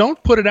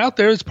 Don't put it out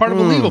there as part of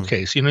a legal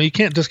case. You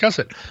can't discuss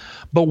it."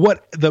 But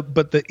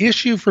the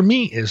issue for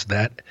me is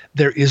that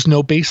there is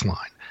no baseline.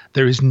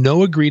 There is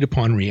no agreed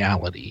upon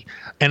reality.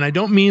 And I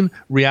don't mean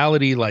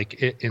reality like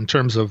in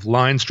terms of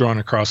lines drawn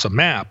across a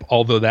map,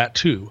 although that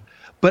too,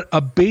 but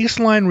a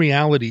baseline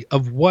reality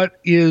of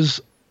what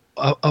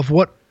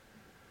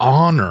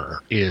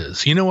honor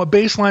is, a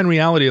baseline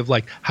reality of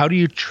like, how do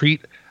you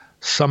treat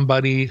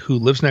somebody who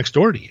lives next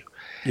door to you?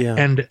 Yeah.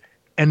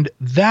 And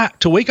that,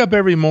 to wake up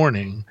every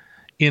morning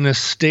in a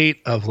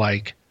state of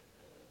like,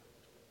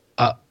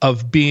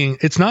 of being,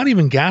 it's not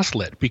even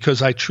gaslit,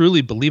 because I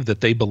truly believe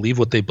that they believe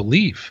what they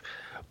believe,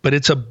 but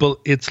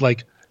it's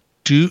like,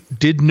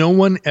 did no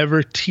one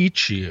ever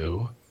teach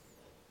you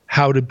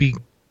how to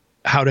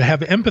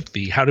have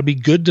empathy, how to be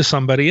good to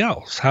somebody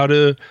else, how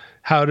to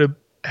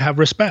have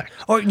respect?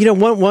 Or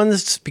one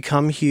that's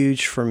become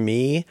huge for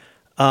me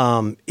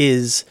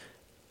is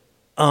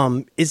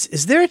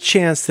there a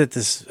chance that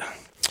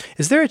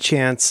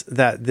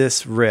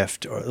this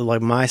rift, or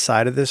like my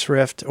side of this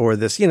rift, or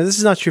this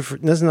is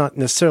not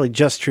necessarily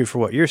just true for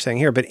what you're saying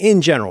here, but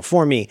in general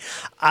for me,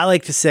 I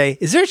like to say,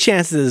 is there a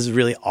chance that this is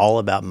really all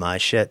about my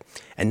shit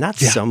and not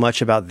so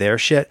much about their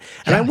shit?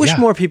 And I wish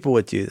more people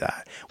would do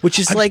that, which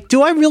is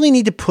do I really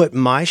need to put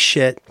my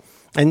shit?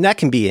 And that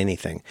can be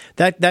anything.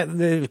 That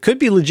it could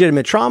be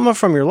legitimate trauma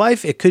from your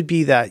life. It could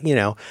be that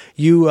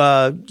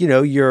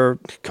your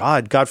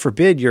God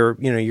forbid your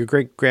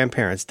great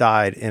grandparents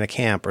died in a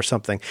camp or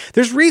something.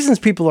 There's reasons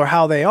people are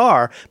how they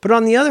are, but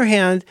on the other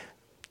hand,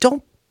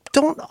 don't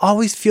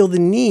always feel the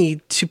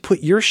need to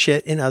put your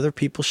shit in other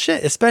people's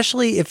shit,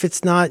 especially if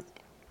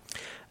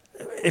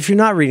you're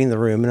not reading the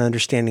room and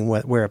understanding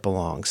where it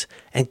belongs.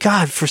 And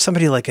God, for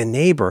somebody like a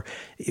neighbor,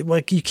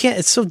 like you can't,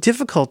 it's so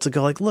difficult to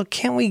go like, look,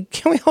 can we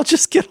all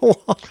just get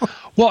along?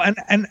 Well,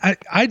 and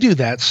I do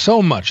that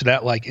so much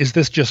that like, is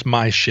this just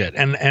my shit?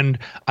 And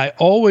I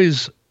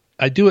always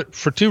I do it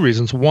for two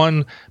reasons.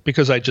 One,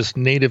 because I just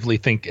natively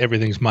think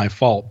everything's my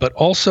fault, but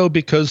also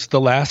because the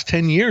last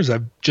 10 years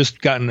I've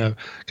just gotten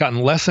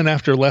lesson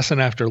after lesson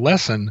after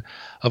lesson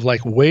of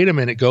like, wait a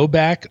minute, go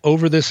back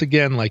over this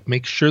again, like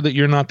make sure that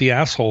you're not the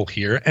asshole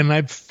here. And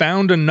I've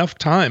found enough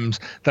times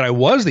that I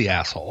was the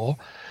asshole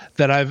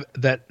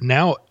that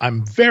now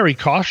I'm very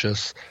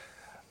cautious.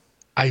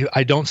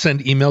 I don't send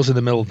emails in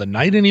the middle of the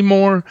night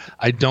anymore.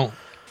 I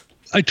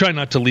try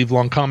not to leave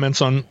long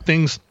comments on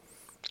things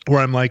where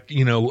I'm like,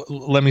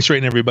 let me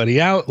straighten everybody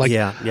out. Like,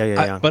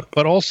 yeah.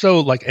 But also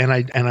like, and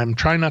I'm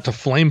trying not to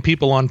flame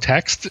people on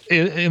text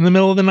in the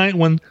middle of the night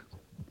when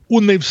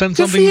they've sent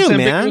Good something for you, that's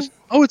man. ambiguous.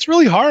 Oh, it's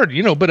really hard,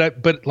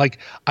 but like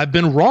I've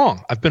been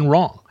wrong.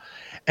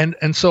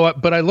 And so,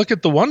 but I look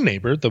at the one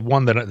neighbor, the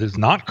one that is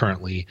not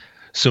currently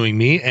suing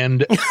me,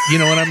 and and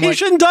I'm You like,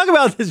 shouldn't talk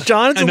about this,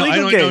 John. It's a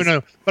legal case.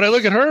 No. But I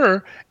look at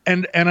her,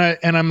 and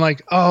I'm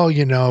like, oh,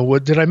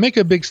 what did I make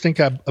a big stink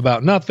up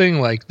about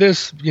nothing? Like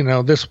this,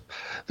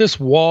 this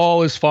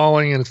wall is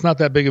falling, and it's not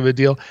that big of a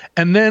deal.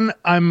 And then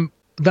I'm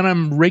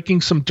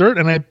raking some dirt,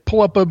 and I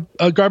pull up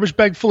a garbage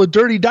bag full of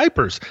dirty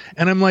diapers,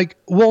 and I'm like,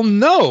 well,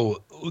 no.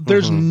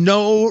 There's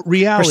no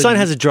reality. Her son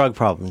has a drug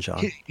problem,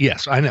 John.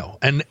 Yes, I know,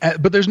 and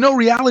but there's no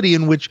reality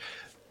in which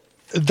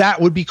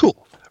that would be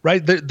cool,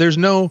 right? There's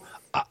no.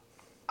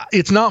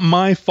 It's not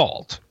my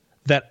fault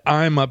that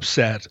I'm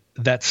upset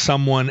that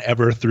someone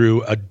ever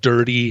threw a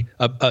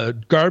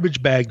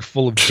garbage bag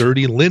full of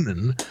dirty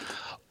linen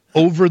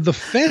over the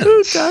fence.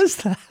 Who does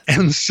that?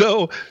 And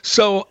so,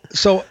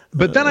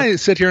 but then I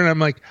sit here and I'm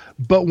like,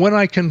 but when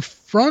I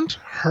confront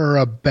her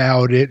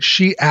about it,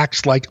 she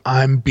acts like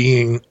I'm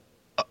being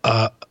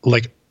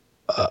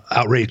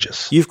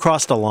outrageous. You've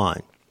crossed a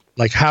line.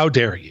 Like, how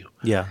dare you?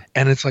 Yeah.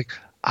 And it's like,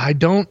 I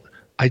don't,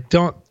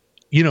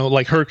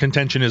 like her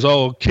contention is,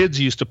 oh, kids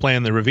used to play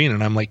in the ravine.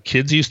 And I'm like,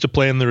 kids used to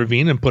play in the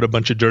ravine and put a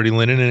bunch of dirty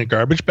linen in a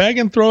garbage bag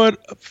and throw it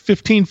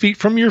 15 feet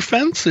from your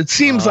fence. It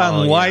seems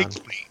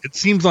unlikely. Yeah. It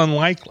seems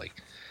unlikely.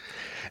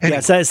 And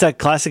it's that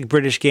classic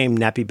British game,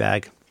 nappy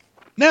bag.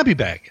 Nappy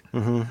bag.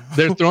 Mm-hmm.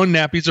 They're throwing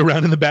nappies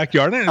around in the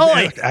backyard and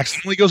it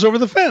accidentally goes over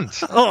the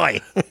fence.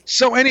 Oi.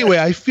 So anyway,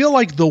 I feel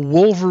like the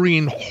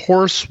Wolverine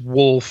horse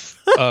wolf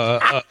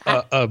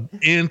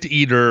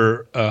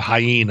anteater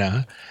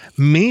hyena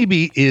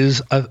maybe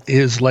is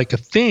like a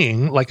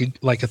thing, like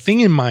a thing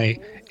in my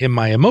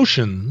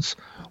emotions,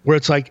 where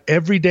it's like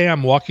every day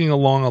I'm walking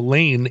along a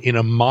lane in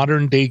a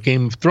modern day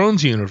Game of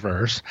Thrones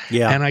universe,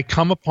 and I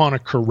come upon a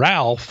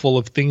corral full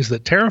of things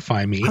that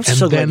terrify me. I'm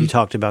so glad you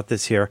talked about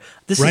this here.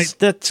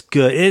 That's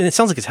good, and it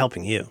sounds like it's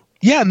helping you.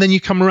 Yeah, and then you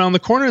come around the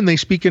corner and they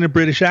speak in a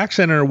British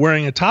accent and are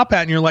wearing a top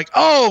hat, and you're like,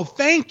 "Oh,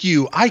 thank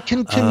you! I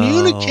can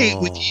communicate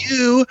with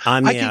you."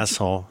 I'm the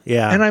asshole.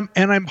 Yeah,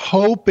 and I'm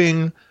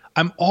hoping.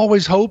 I'm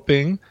always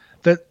hoping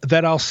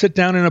that I'll sit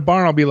down in a bar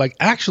and I'll be like,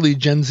 actually,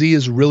 Gen Z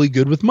is really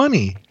good with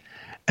money.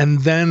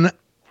 And then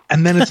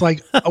it's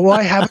like, well,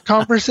 I have a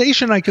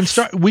conversation.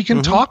 We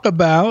can talk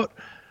about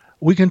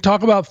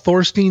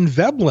Thorstein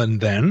Veblen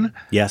then.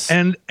 Yes.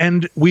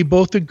 And we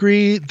both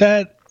agree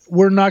that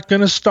we're not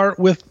going to start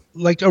with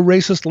like a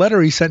racist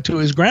letter he sent to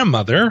his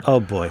grandmother. Oh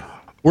boy.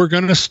 We're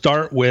going to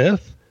start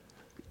with,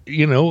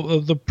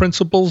 the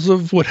principles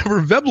of whatever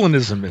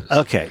Veblenism is.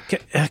 Okay.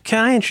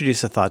 Can I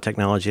introduce a thought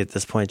technology at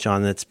this point,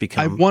 John, that's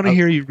become... I want to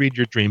hear you read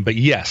your dream, but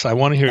yes, I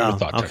want to hear your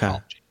thought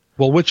technology.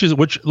 Well, which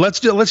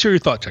let's hear your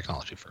thought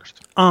technology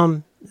first.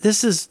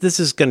 This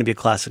is going to be a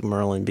classic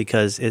Merlin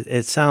because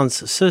it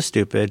sounds so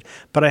stupid,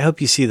 but I hope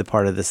you see the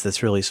part of this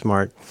that's really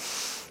smart.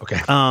 Okay.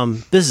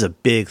 This is a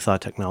big thought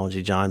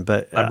technology, John,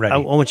 but I'm ready. I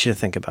want you to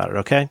think about it,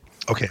 okay?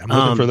 Okay, I'm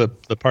looking for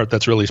the part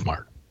that's really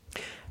smart.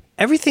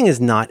 Everything is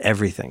not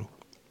everything.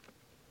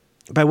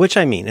 By which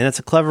I mean, and it's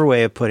a clever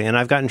way of putting, and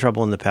I've gotten in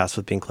trouble in the past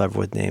with being clever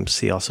with names.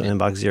 See also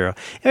Inbox Zero.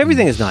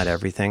 Everything is not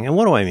everything. And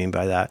what do I mean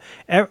by that?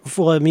 I'm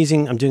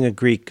doing a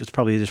Greek, there's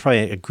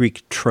probably a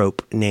Greek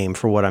trope name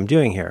for what I'm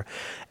doing here.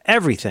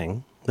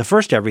 Everything, the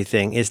first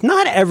everything is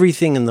not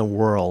everything in the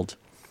world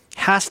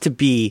has to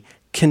be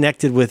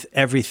connected with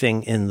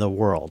everything in the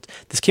world.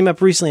 This came up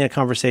recently in a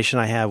conversation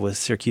I had with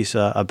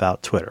Siracusa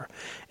about Twitter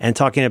and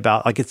talking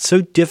about, like, it's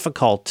so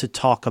difficult to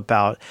talk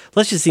about,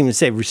 let's just even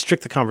say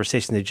restrict the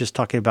conversation to just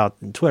talking about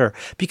Twitter,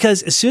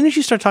 because as soon as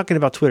you start talking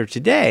about Twitter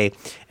today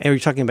and you're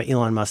talking about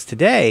Elon Musk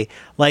today,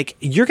 like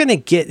you're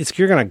going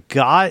to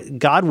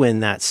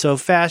Godwin that so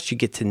fast. You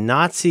get to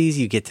Nazis,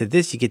 you get to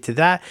this, you get to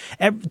that.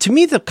 To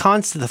me, the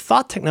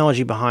thought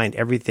technology behind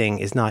everything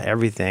is not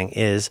everything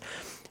is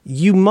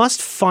you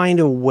must find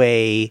a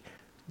way.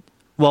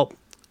 Well,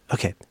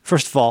 okay.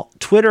 First of all,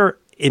 Twitter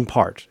and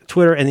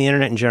the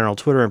internet in general,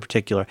 Twitter in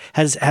particular,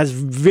 has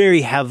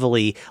very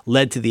heavily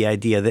led to the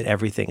idea that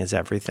everything is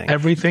everything.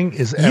 Everything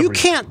is everything. You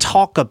can't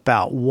talk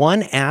about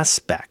one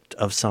aspect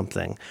of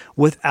something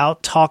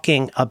without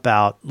talking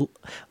about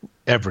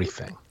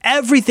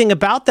everything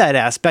about that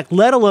aspect,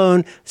 let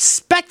alone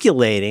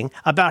speculating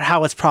about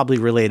how it's probably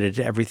related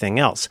to everything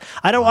else.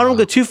 I don't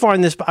go too far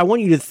in this, but I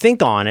want you to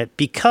think on it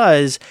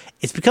because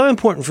it's become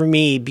important for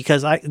me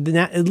because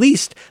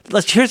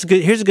here's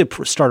a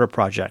good starter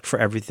project for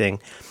everything.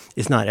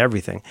 Is not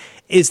everything,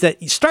 is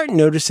that you start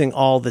noticing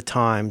all the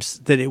times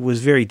that it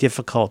was very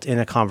difficult in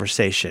a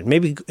conversation.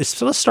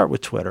 So let's start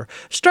with Twitter.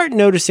 Start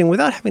noticing,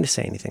 without having to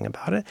say anything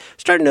about it,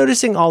 start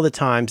noticing all the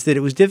times that it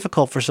was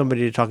difficult for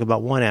somebody to talk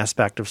about one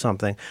aspect of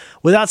something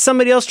without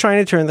somebody else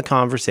trying to turn the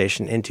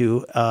conversation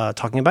into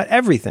talking about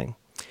everything.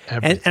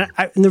 And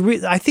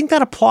I think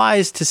that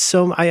applies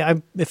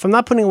to if I'm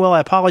not putting it well,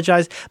 I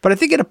apologize, but I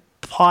think it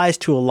applies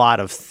to a lot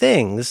of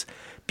things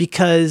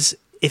because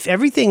if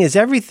everything is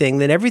everything,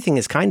 then everything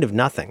is kind of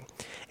nothing.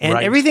 And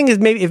everything is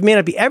it may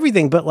not be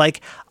everything, but like,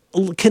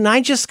 can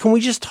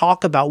we just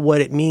talk about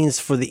what it means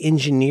for the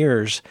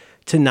engineers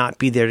to not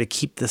be there to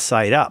keep the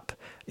site up?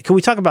 Can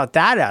we talk about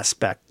that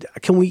aspect?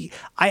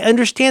 I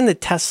understand that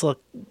Tesla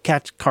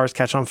cars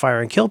catch on fire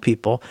and kill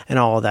people and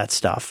all of that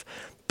stuff.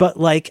 But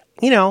like,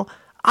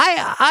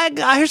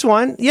 here's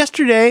one.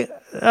 Yesterday,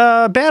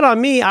 bad on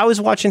me, I was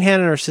watching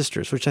Hannah and Her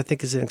Sisters, which I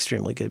think is an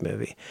extremely good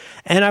movie.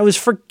 And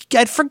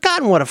I'd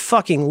forgotten what a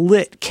fucking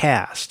lit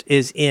cast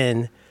is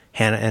in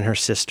Hannah and Her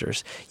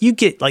Sisters. You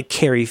get like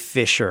Carrie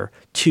Fisher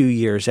 2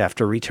 years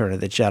after Return of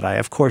the Jedi.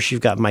 Of course,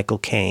 you've got Michael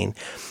Caine.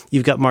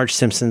 You've got Marge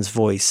Simpson's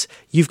voice.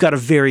 You've got a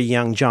very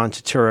young John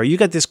Turturro. You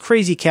got this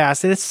crazy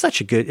cast, and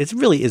it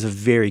really is a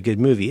very good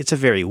movie. It's a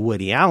very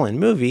Woody Allen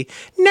movie.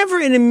 Never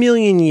in a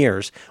million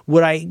years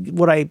would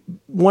I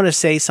want to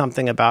say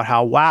something about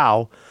how,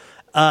 wow,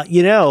 Hannah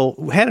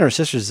and Her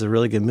Sisters is a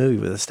really good movie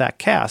with a stacked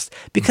cast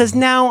because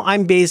now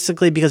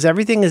because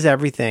everything is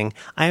everything,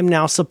 I am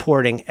now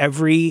supporting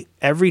every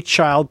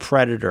child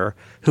predator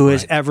who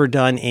has ever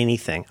done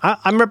anything.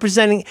 I'm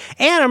representing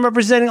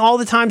all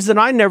the times that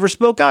I never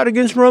spoke out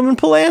against Roman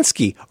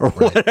Polanski or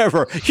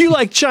whatever. You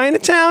like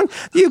Chinatown?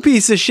 You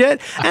piece of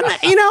shit. And,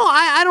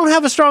 I don't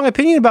have a strong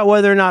opinion about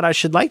whether or not I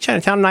should like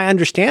Chinatown. And I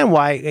understand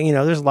why,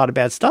 there's a lot of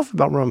bad stuff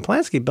about Roman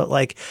Polanski, but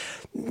like,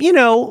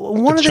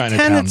 one of the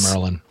tenets.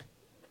 Merlin.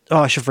 Oh,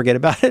 I should forget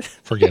about it.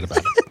 Forget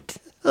about it.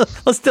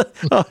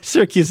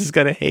 Syracuse is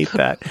going to hate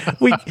that.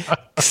 We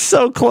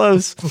so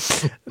close,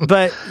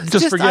 but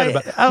forget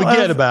about it.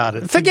 Forget about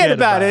it. Forget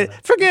about it.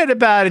 Forget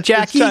about it,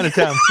 Jackie. It's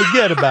Chinatown.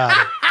 Forget about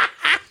it.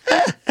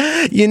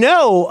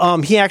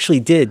 He actually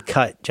did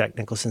cut Jack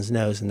Nicholson's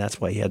nose, and that's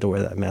why he had to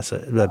wear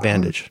that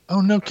bandage. Oh,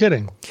 no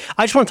kidding.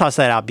 I just want to toss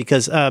that out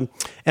because, we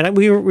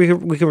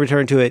can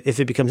return to it if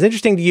it becomes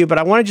interesting to you, but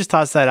I want to just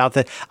toss that out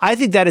that I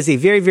think that is a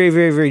very, very,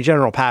 very, very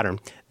general pattern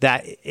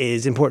that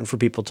is important for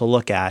people to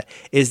look at,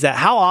 is that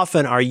how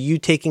often are you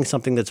taking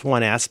something that's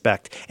one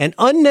aspect and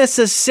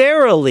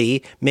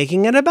unnecessarily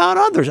making it about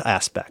other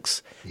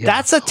aspects? Yeah.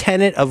 That's a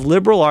tenet of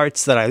liberal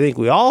arts that I think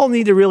we all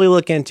need to really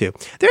look into.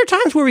 There are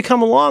times where we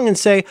come along and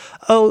say,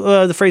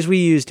 the phrase we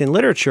used in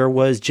literature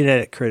was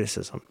genetic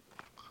criticism.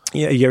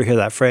 You ever hear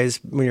that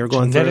phrase when you're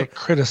going through? Genetic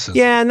criticism.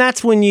 Yeah, and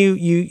that's when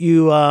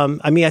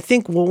I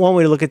think one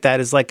way to look at that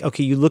is like,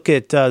 okay, you look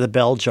at the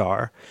bell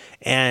jar,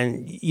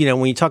 and,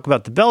 when you talk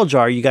about the bell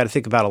jar, you got to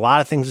think about a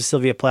lot of things with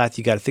Sylvia Plath.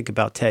 You got to think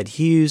about Ted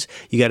Hughes.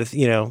 You got to,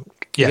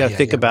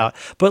 think about,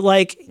 but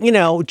like,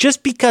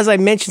 just because I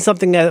mentioned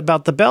something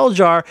about the bell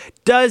jar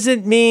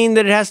doesn't mean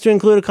that it has to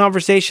include a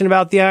conversation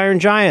about the Iron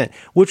Giant,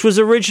 which was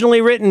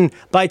originally written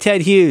by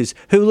Ted Hughes,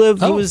 who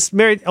was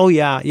married. Oh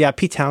yeah.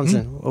 Pete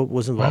Townsend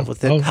was involved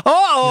with it.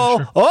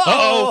 What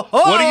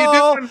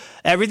are you doing?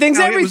 Everything's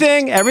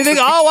everything. Everything.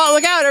 Oh, well,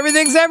 look out.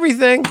 Everything's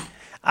everything.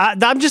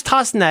 I'm just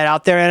tossing that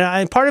out there,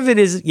 and part of it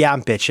is,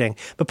 I'm bitching,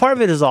 but part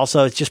of it is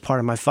also, it's just part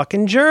of my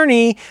fucking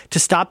journey to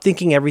stop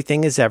thinking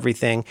everything is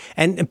everything.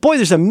 And boy,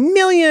 there's not a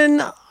million.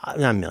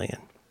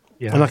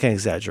 Yeah. I'm not going to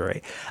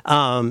exaggerate.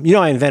 I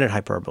invented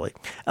hyperbole.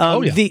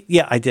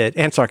 I did,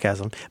 and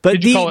sarcasm. But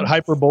did you call it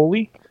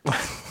hyperbole?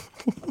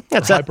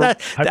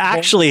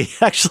 Actually,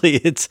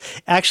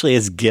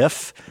 it's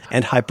GIF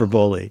and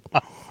hyperbole.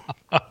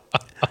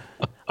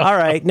 All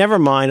right, never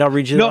mind. I'll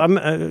read you. Go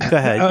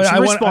ahead.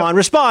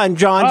 Respond,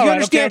 John. Do you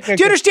understand? Do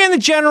you understand the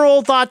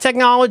general thought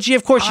technology?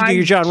 Of course you do.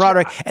 You're John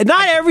Roderick. And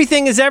not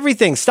everything is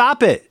everything.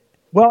 Stop it.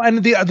 Well,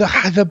 and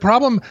the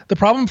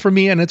problem for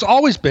me, and it's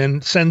always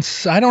been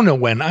since I don't know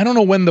when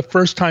the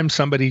first time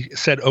somebody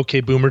said "Okay,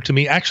 Boomer" to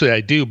me. Actually,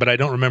 I do, but I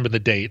don't remember the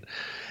date.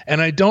 And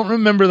I don't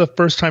remember the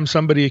first time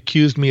somebody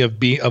accused me of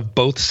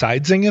both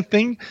sidesing a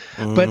thing.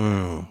 But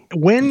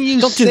when you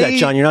don't do that,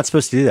 John, you're not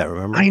supposed to do that.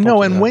 Remember? I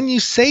know. And when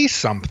you say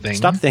something,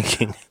 stop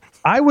thinking.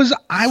 I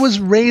was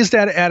raised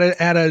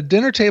at a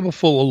dinner table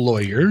full of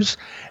lawyers,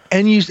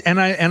 and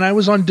I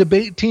was on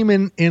debate team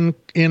in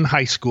in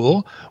high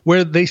school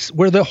where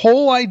the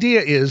whole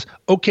idea is,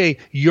 okay,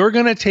 you're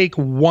going to take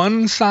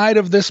one side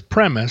of this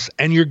premise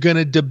and you're going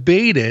to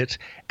debate it,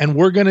 and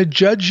we're going to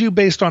judge you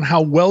based on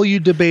how well you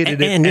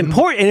debated it. And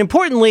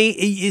importantly,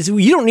 is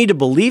you don't need to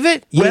believe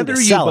it. You whether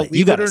you sell it.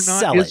 You got to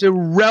sell it. Is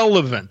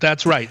irrelevant.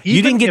 That's right.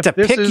 You didn't get to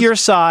pick your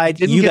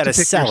side. You got to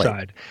sell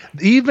it.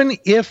 Even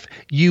if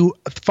you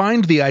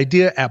find the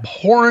idea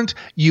abhorrent,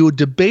 you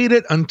debate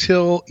it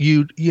until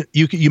you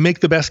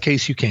make the best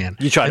case you can.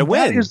 You try to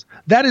win.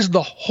 That is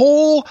the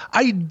whole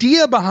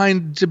idea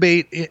behind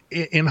debate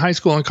in high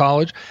school and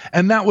college,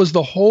 and that was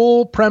the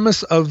whole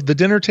premise of the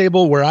dinner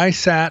table where I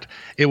sat.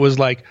 It was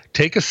like,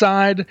 take a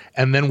side,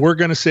 and then we're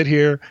going to sit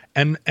here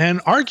and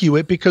argue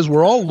it, because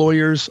we're all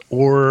lawyers,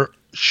 or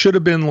should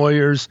have been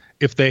lawyers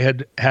if they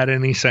had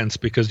any sense,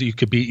 because you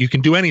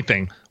can do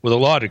anything with a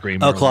law degree.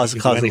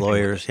 Closet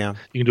lawyers, yeah.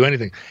 You can do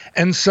anything.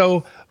 And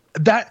so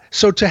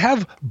to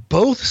have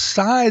both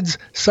sides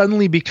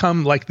suddenly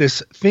become like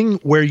this thing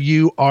where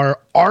you are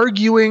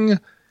arguing.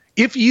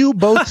 If you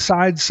both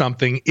sides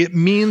something, it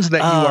means that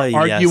you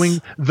are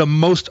arguing the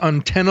most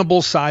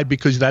untenable side,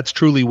 because that's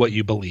truly what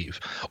you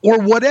believe, or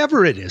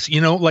whatever it is.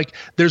 Like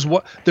there's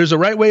a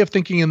right way of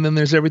thinking, and then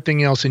there's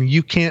everything else, and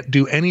you can't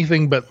do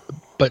anything but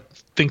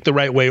think the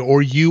right way,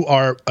 or you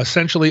are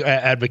essentially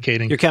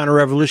advocating. You're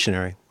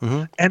counter-revolutionary.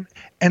 Mm-hmm.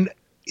 And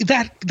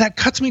that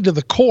cuts me to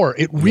the core.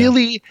 It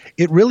really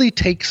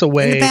takes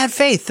away the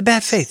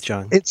bad faith,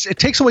 John. It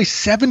takes away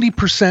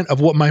 70% of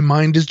what my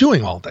mind is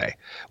doing all day,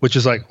 which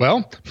is like,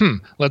 well,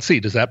 let's see.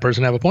 Does that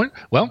person have a point?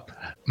 Well,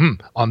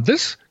 on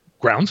this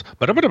grounds,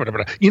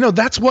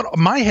 that's what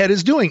my head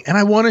is doing, and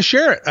I want to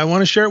share it. I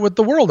want to share it with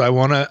the world. I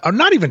want to, or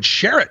not even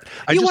share it.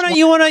 You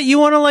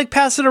want to like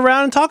pass it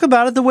around and talk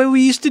about it the way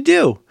we used to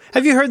do.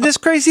 Have you heard this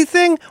crazy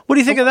thing? What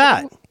do you think of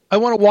that? I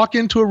want to walk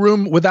into a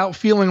room without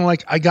feeling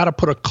like I got to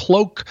put a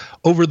cloak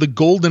over the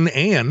golden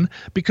Ann,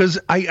 because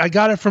I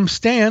got it from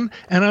Stan,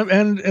 and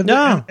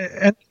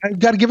I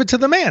got to give it to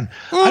the man.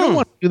 I don't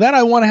want to do that.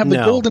 I want to have the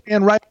golden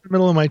Ann right in the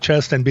middle of my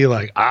chest and be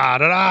like,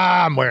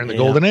 I'm wearing the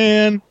golden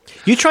Ann.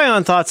 You try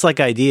on thoughts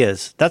like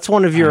ideas. That's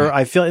one of your,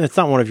 I feel it's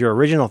not one of your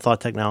original thought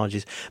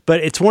technologies,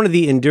 but it's one of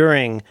the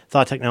enduring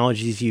thought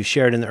technologies you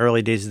shared in the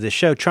early days of this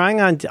show.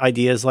 Trying on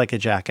ideas like a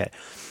jacket,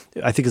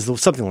 I think, is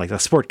something like a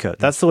sport coat.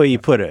 That's the way you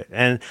put it.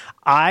 And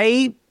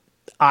I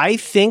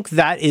think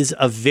that is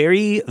a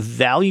very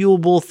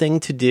valuable thing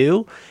to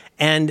do.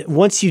 And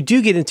once you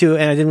do get into,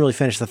 and I didn't really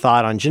finish the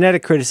thought on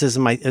genetic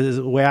criticism,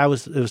 the way it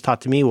was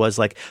taught to me was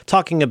like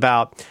talking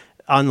about,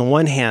 on the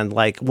one hand,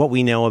 like what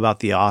we know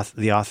about the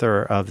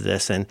author of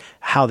this and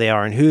how they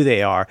are and who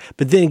they are,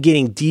 but then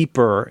getting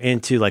deeper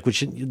into like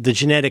the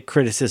genetic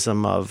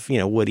criticism of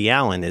Woody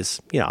Allen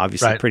is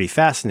obviously pretty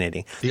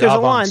fascinating. There's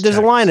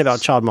a line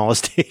about child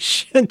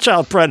molestation,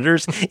 child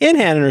predators in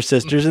Hannah and Her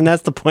Sisters, and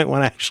that's the point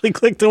when I actually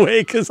clicked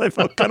away because I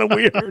felt kind of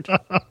weird.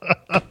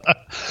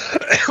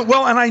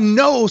 Well, and I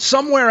know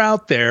somewhere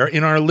out there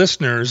in our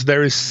listeners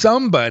there is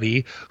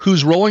somebody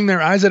who's rolling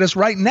their eyes at us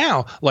right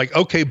now, like,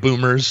 okay,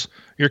 boomers,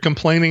 you're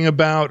complaining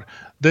about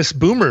this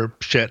boomer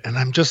shit. And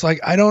I'm just like,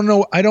 I don't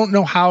know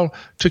how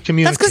to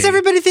communicate. That's because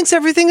everybody thinks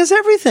everything is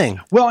everything.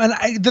 Well,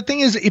 and the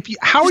thing is,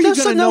 how are you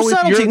going to know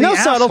if you're the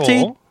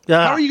asshole?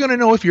 How are you going to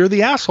know if you're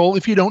the asshole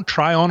if you don't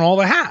try on all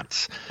the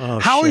hats?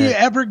 How are you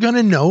ever going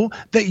to know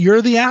that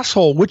you're the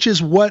asshole? Which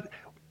is what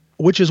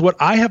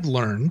I have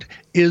learned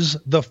is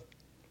the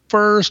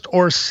first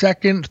or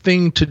second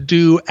thing to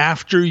do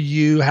after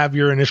you have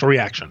your initial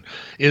reaction.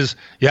 Is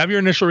you have your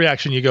initial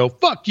reaction, you go,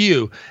 fuck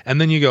you,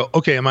 and then you go,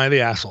 okay, am I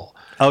the asshole?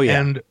 Oh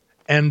yeah.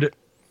 And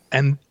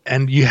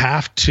you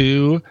have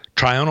to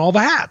try on all the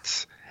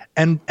hats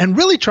and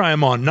really try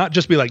them on, not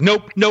just be like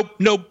nope,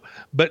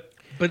 but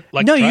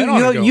like no,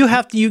 you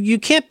have to. You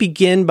can't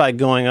begin by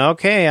going,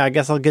 okay, I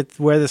guess I'll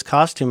wear this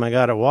costume I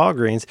got at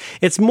Walgreens.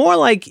 It's more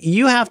like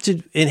you have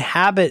to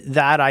inhabit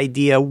that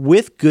idea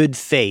with good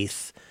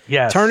faith.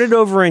 Yes. Turn it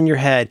over in your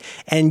head,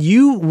 and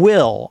you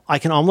will, I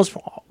can almost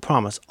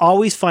promise,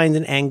 always find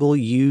an angle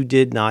you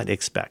did not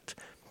expect.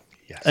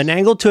 Yes. An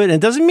angle to it. And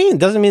it doesn't mean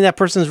that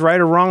person's right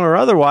or wrong or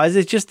otherwise.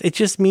 It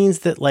just means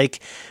that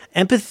like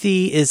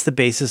empathy is the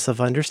basis of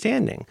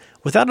understanding.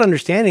 Without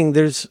understanding,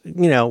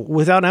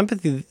 without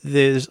empathy,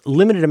 there's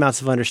limited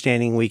amounts of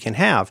understanding we can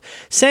have.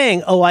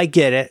 Saying, oh, I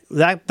get it.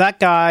 That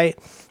guy,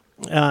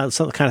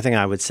 some kind of thing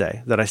I would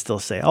say that I still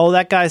say, oh,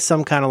 that guy's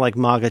some kind of like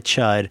MAGA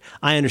chud.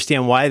 I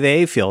understand why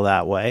they feel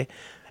that way.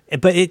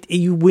 But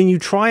when you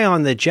try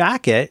on the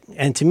jacket,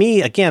 and to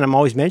me, again, I'm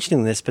always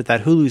mentioning this, but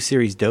that Hulu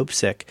series Dope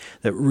Sick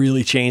that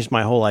really changed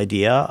my whole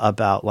idea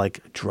about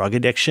like drug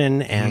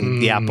addiction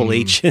and the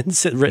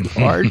Appalachians writ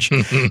large.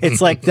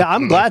 It's like,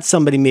 I'm glad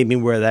somebody made me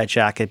wear that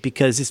jacket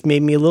because it's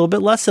made me a little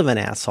bit less of an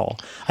asshole.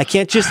 I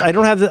can't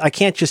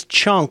just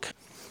chunk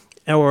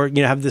or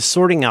have this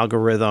sorting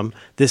algorithm,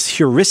 this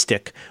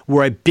heuristic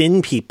where I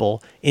bin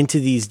people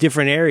into these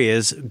different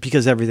areas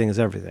because everything is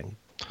everything.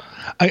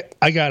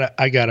 I gotta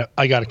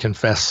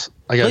confess.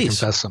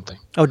 Confess something.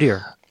 Oh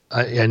dear.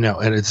 I know,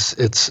 and it's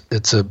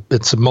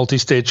a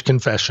multi-stage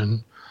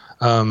confession.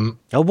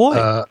 Oh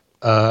boy.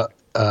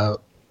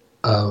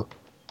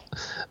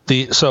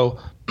 so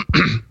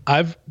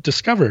I've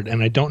discovered,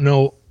 and I don't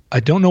know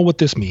what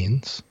this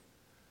means,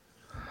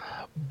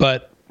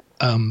 but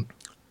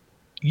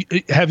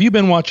have you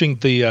been watching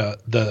the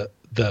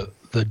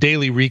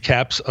daily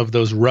recaps of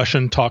those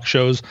Russian talk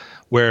shows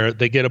where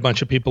they get a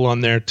bunch of people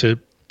on there to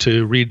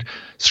read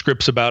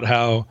scripts about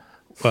how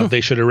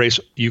they should erase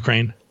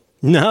Ukraine?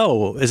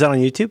 No, is that on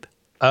YouTube?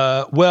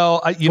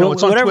 Well,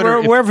 it's on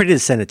Twitter. Wherever it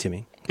is, send it to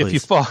me.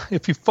 Please.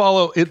 If you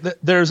follow it,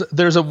 there's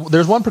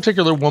one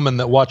particular woman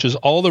that watches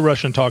all the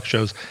Russian talk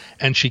shows,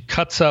 and she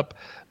cuts up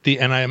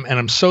and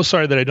I'm so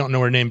sorry that I don't know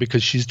her name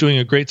because she's doing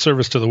a great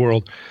service to the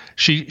world.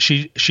 She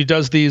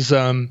does these.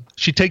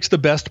 She takes the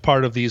best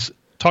part of these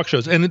talk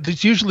shows, and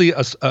it's usually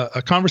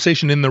a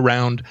conversation in the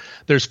round.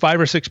 There's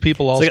 5 or 6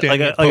 people all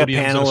standing at podiums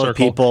a panel in a circle. Of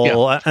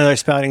people, and they're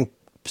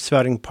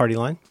spouting party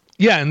line.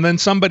 Yeah, and then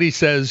somebody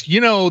says,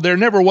 there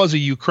never was a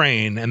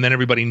Ukraine, and then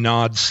everybody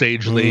nods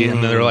sagely,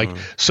 and then they're like,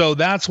 so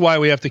that's why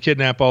we have to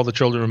kidnap all the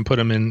children and put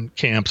them in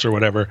camps or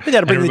whatever. We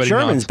got to bring the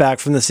Germans back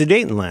from the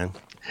Sudetenland.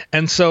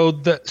 And so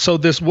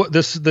this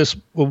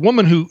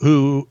woman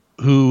who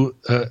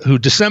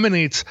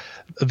disseminates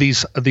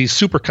these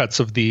supercuts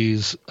of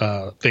these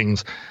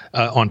things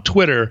on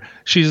Twitter.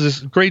 She's this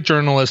great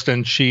journalist,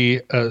 and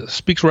she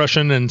speaks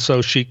Russian, and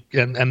so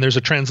and there's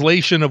a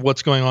translation of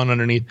what's going on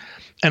underneath.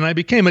 And I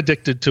became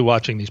addicted to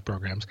watching these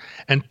programs.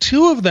 And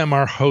 2 of them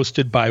are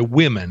hosted by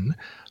women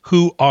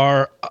who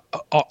are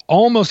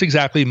almost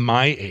exactly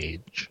my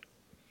age,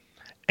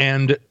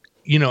 and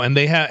and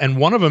they have, and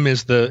one of them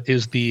is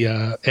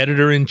the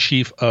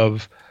editor-in-chief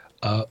of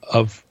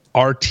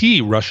RT,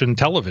 Russian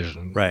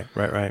television. Right.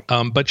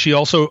 But she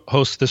also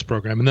hosts this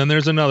program, and then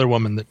there's another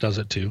woman that does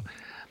it too.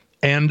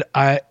 And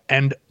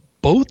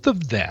both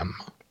of them,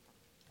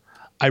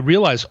 I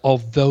realize,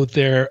 although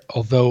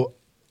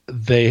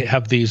they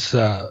have these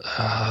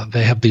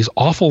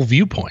awful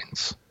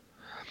viewpoints,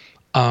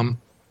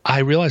 I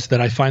realize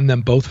that I find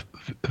them both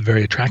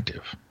very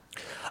attractive.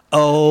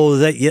 Oh,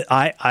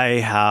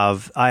 I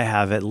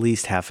have at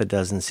least half a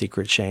dozen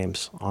secret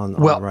shames on the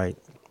right.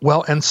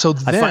 Well, and so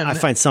then I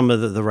find some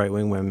of the right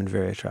wing women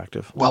very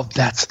attractive. Well,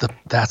 that's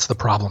the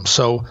problem.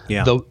 So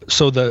yeah. The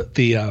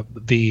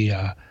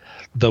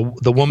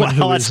woman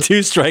who that's is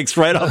 2 strikes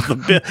right off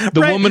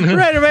the woman who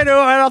right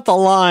off the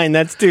line.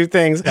 That's 2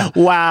 things.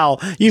 Wow,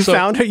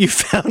 found her. You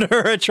found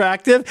her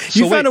attractive.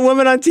 You found a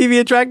woman on TV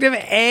attractive,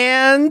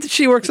 and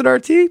she works at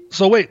RT.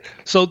 So wait.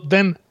 So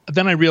then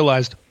I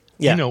realized.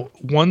 Yeah.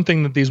 One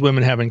thing that these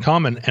women have in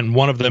common, and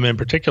one of them in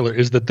particular,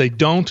 is that they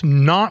don't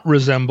not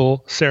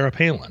resemble Sarah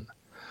Palin,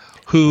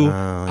 who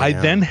I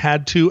then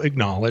had to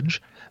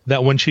acknowledge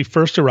that when she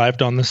first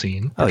arrived on the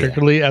scene,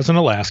 particularly as an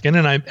Alaskan,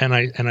 and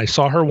I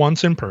saw her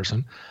once in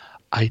person,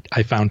 I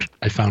found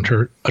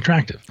her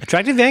attractive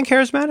and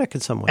charismatic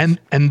in some ways.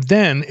 And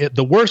then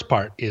the worst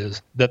part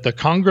is that the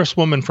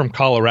congresswoman from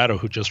Colorado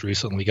who just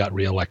recently got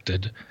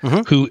reelected,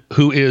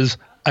 who is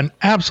an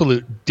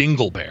absolute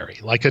dingleberry,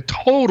 like a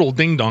total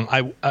ding dong.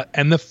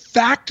 And the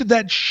fact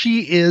that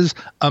she is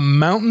a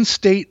Mountain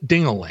State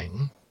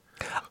dingaling.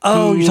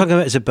 Oh, you're talking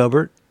about, is it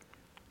Boebert?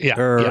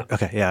 Yeah.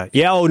 Okay.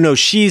 Yeah. Oh no,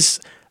 she's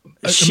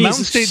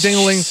Mountain State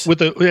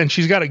dingling and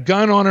she's got a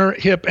gun on her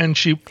hip, and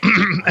she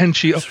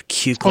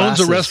owns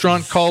a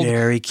restaurant called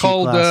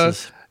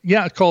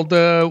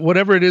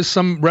whatever it is,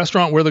 some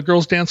restaurant where the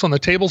girls dance on the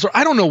tables, or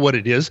I don't know what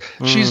it is.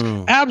 She's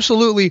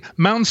absolutely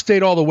Mountain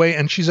State all the way,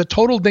 and she's a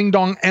total ding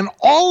dong, and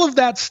all of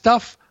that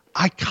stuff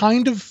I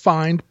kind of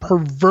find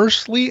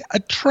perversely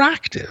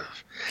attractive.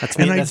 That's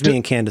me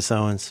and Candace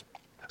Owens.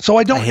 So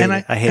I don't,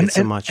 I hate it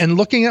so much. And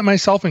looking at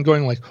myself and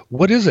going like,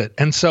 what is it?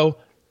 And so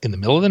in the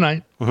middle of the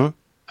night,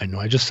 I know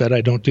I just said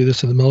I don't do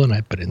this in the middle of the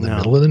night, but in the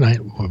middle of the night,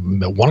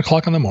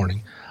 1:00 in the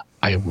morning,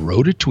 I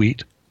wrote a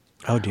tweet.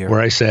 Oh dear.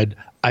 Where I said,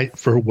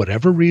 for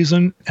whatever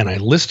reason, and I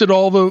listed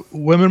all the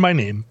women by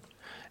name,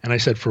 and I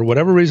said, for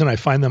whatever reason, I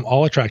find them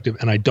all attractive,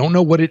 and I don't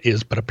know what it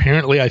is, but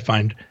apparently I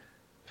find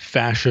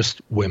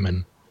fascist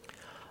women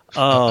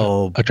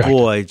attractive.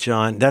 Boy,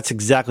 John, that's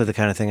exactly the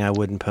kind of thing I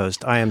wouldn't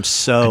post. I am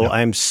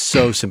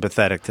so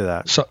sympathetic to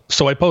that.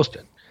 So I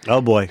posted.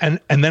 Oh boy. And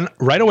then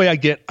right away I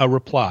get a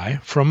reply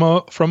from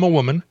a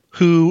woman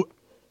who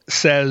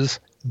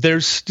says,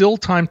 there's still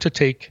time to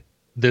take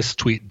this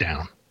tweet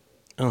down.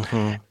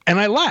 And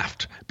I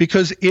laughed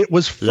because it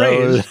was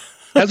phrased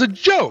as a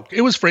joke.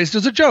 It was phrased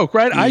as a joke,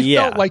 right? I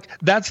felt like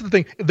that's the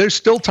thing. There's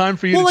still time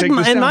for you to take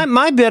this down. And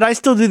my bit, I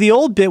still do the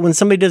old bit when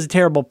somebody does a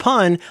terrible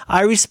pun.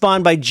 I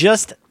respond by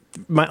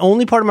my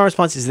only part of my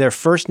response is their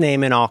first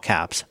name in all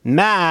caps.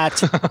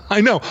 Matt. I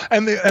know.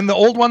 And the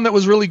old one that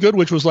was really good,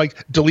 which was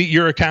like, delete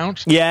your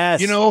account. Yes.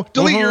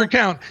 Delete your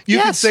account.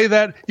 You could say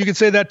that. You could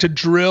say that to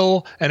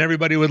drill and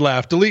everybody would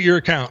laugh. Delete your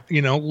account,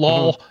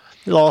 lol.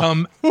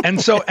 Lol.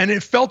 And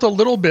it felt a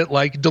little bit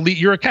like delete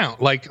your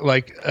account. Like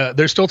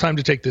there's still time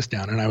to take this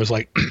down. And I was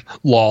like,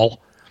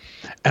 lol.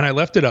 And I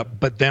left it up.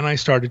 But then I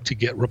started to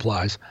get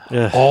replies,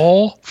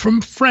 all from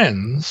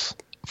friends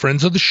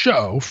friends of the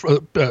show,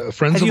 friends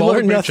Have of you all the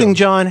learned great nothing, shows.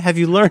 John? Have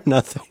you learned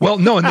nothing? Well,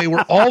 no, and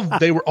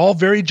they were all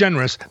very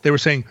generous. They were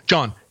saying,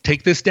 John,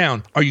 take this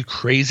down. Are you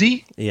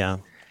crazy? Yeah.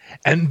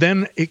 And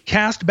then it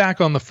cast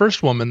back on the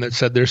first woman that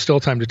said there's still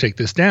time to take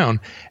this down.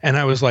 And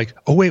I was like,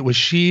 oh, wait, was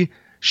she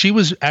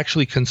was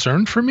actually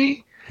concerned for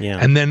me? Yeah.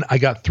 And then I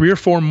got 3 or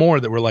 4 more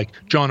that were like,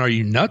 John, are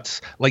you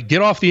nuts? Like,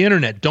 get off the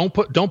internet. Don't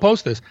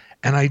post this.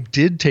 And I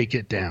did take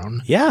it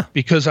down. Yeah.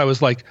 Because I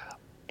was like,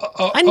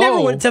 I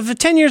never would have,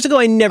 10 years ago,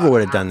 I never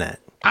would have done that.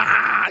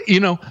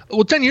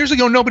 well, 10 years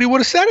ago, nobody would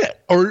have said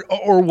it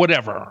or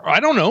whatever. I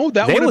don't know.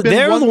 That would have been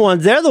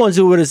they're the ones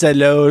who would have said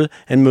no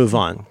and move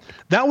on.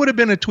 That would have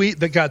been a tweet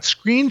that got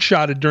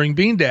screenshotted during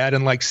Bean Dad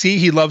and like, see,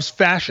 he loves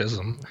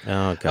fascism.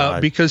 Oh,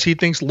 God. Because he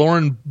thinks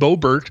Lauren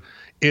Boebert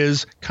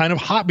is kind of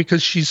hot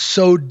because she's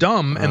so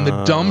dumb, and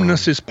the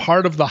dumbness is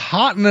part of the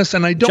hotness.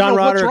 And I don't John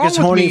know what's Roderick wrong is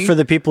with horny me. for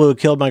the people who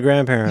killed my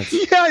grandparents.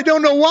 Yeah, I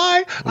don't know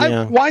why.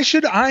 Yeah. Why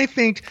should I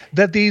think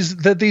that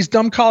these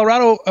dumb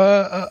Colorado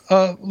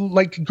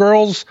like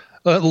girls,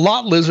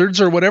 lot lizards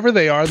or whatever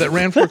they are that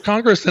ran for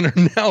Congress and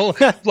are now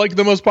like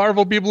the most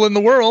powerful people in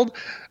the world?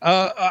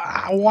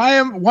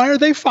 Why are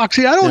they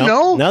foxy? I don't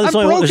know. No, there's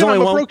I'm only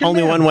broken.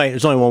 only one way.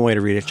 There's only one way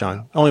to read it,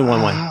 John. Only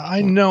one way.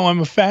 I know. I'm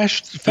a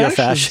fascist. You're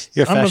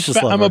a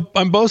fascist lover.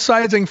 I'm both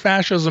siding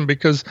fascism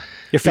because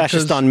You're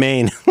fascist on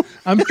Maine.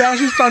 I'm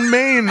fascist on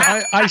Maine.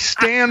 I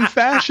stand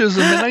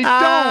fascism, and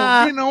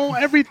I don't. You know,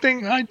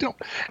 everything. I don't.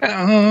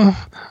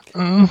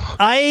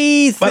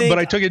 I think, but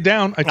I took it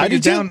down. I took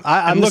it down.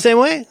 I'm the same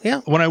way.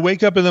 Yeah. When I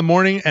wake up in the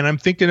morning and I'm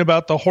thinking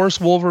about the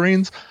horse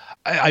Wolverines,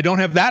 I don't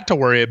have that to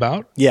worry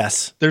about.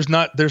 Yes. There's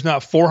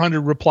not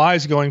 400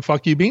 replies going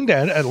 "fuck you, Bean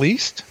Dad." At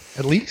least.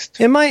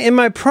 In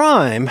my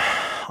prime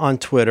on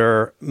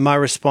Twitter, my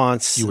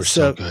response. You were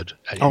so good.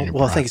 Thank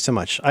you so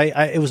much.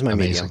 It was my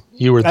medium.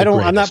 You were the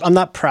greatest. I'm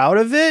not proud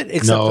of it,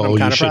 except that I'm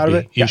kind of proud of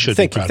it. You should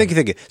be proud of it.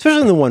 Thank you.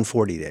 Especially in the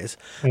 140 days,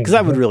 because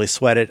I would really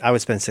sweat it. I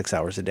would spend 6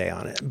 hours a day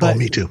on it. But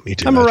me too.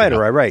 I'm a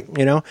writer. I write.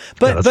 You know.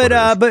 But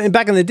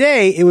back in the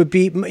day, it would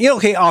be.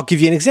 Okay, I'll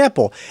give you an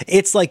example.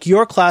 It's like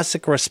your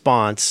classic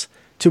response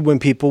to when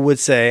people would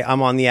say,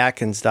 I'm on the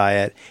Atkins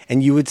diet,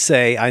 and you would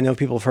say, I know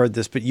people have heard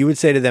this, but you would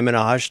say to them in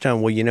a hushed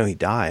tone, well, you know he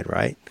died,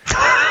 right?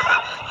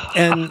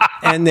 and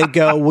they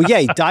go, well, yeah,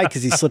 he died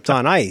because he slipped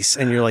on ice.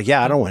 And you're like,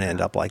 yeah, I don't want to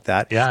end up like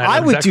that. Yeah, I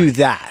would do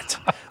that.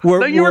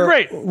 No, you were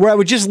great. Where I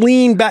would just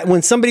lean back.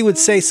 When somebody would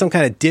say some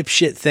kind of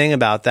dipshit thing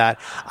about that,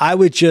 I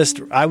would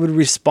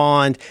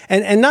respond,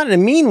 and not in a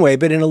mean way,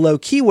 but in a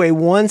low-key way,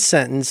 one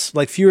sentence,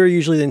 like fewer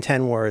usually than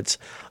 10 words,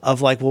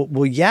 of like,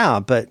 well, yeah,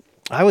 but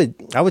I would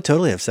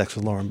totally have sex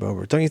with Lauren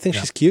Boebert. Don't you think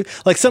she's cute?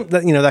 Like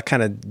that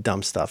kind of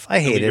dumb stuff. I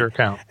hate it.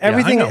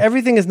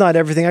 Everything is not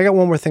everything. I got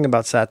one more thing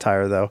about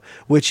satire though,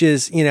 which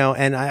is,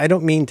 and I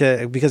don't mean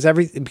to, because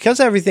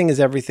everything is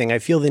everything. I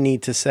feel the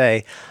need to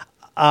say,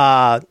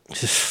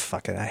 just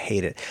fucking, I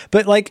hate it.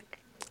 But like,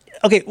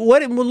 okay,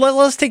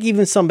 let's take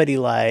even somebody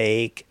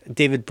like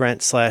David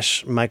Brent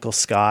 / Michael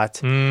Scott.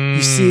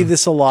 You see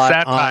this a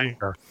lot on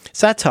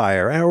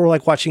satire, or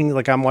like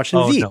I'm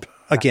watching Veep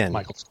again.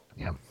 Michael Scott.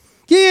 Yeah.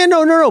 Yeah,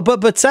 no.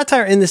 But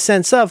satire in the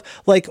sense of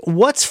like,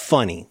 what's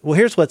funny? Well,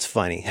 here's what's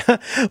funny.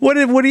 What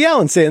did Woody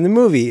Allen say in the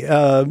movie?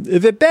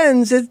 If it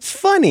bends, it's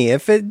funny.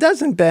 If it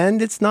doesn't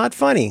bend, it's not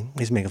funny.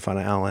 He's making fun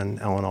of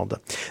Alan Alda.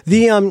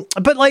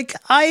 But like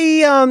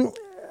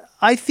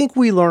I think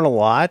we learn a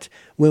lot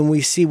when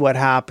we see what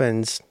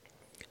happens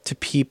to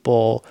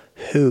people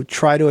who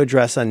try to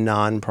address a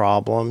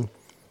non-problem.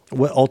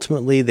 What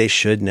ultimately they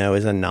should know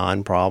is a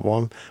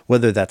non-problem,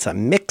 whether that's a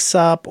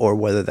mix-up or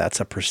whether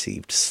that's a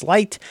perceived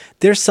slight.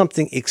 There's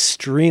something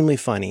extremely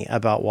funny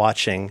about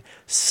watching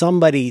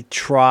somebody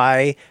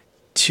try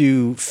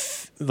to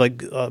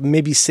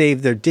maybe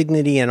save their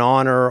dignity and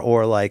honor,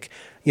 or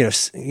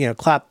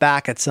clap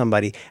back at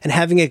somebody and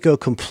having it go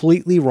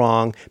completely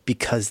wrong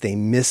because they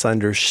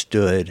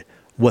misunderstood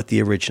what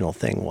the original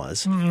thing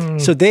was.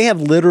 So they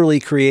have literally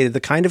created the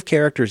kind of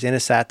characters in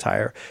a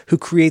satire who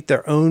create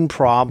their own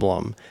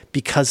problem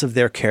because of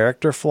their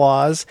character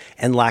flaws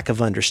and lack of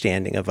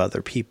understanding of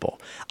other people.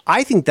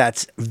 I think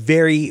that's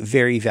very,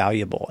 very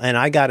valuable. And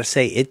I got to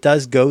say, it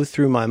does go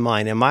through my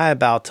mind. Am I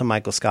about to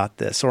Michael Scott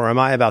this? Or am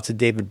I about to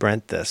David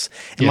Brent this?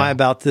 Am I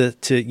about to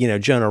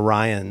Jonah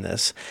Ryan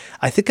this?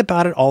 I think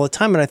about it all the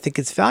time, and I think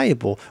it's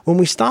valuable. When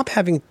we stop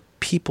having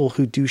people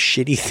who do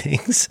shitty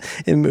things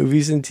in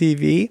movies and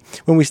TV,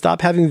 when we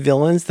stop having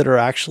villains that are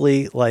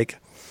actually like,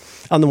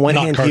 on the one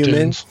hand,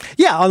 cartoons.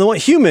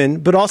 Human,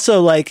 but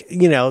also like,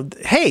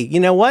 hey, you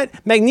know what?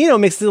 Magneto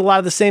makes a lot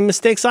of the same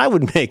mistakes I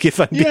would make, if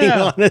I'm being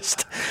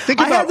honest.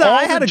 Think about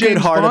I had a good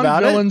heart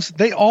about villains. It.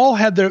 They all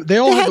had the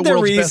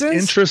world's reasons. Best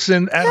interests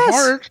at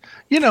heart.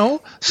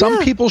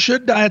 Some people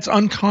should die. It's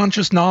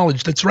unconscious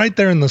knowledge that's right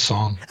there in the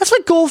song. That's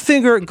like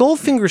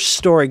Goldfinger's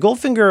story.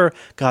 Goldfinger,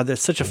 God,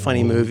 that's such a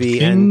funny movie.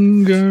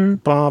 And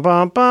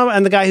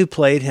the guy who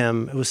played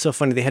him, it was so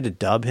funny. They had to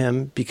dub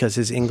him because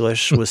his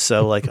English was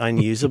so like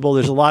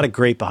unusable. There's a lot of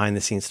great behind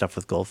the scenes stuff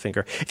with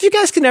Goldfinger. If you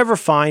guys can ever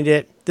find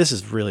it, this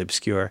is really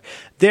obscure.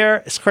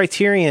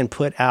 Criterion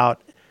put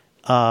out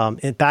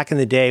And back in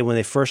the day when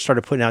they first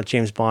started putting out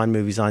James Bond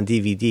movies on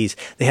DVDs,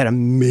 they had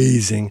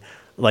amazing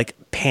like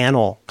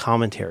panel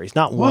commentaries,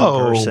 not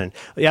one person.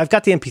 Yeah, I've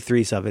got the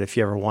MP3s of it if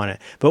you ever want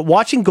it. But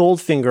watching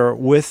Goldfinger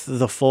with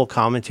the full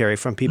commentary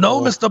from people.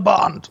 No, Mr.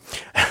 Bond.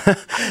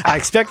 I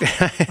expect.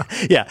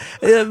 Yeah,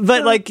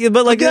 but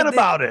forget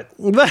about it.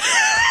 But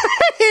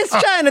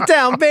it's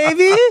Chinatown,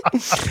 baby.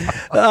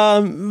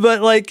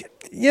 But like,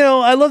 you know,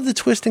 I love the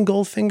twist in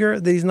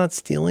Goldfinger that he's not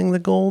stealing the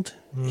gold.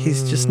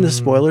 He's just no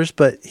spoilers,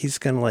 but he's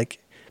gonna like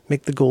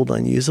make the gold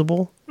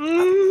unusable.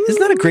 Isn't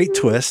that a great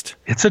twist?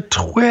 It's a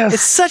twist.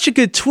 It's such a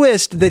good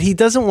twist that he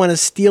doesn't want to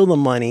steal the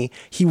money.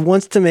 He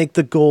wants to make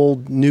the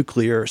gold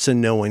nuclear so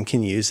no one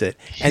can use it.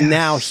 Yes. And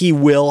now he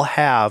will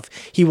have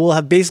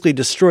basically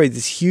destroyed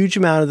this huge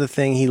amount of the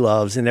thing he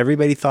loves and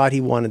everybody thought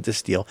he wanted to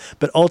steal.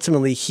 But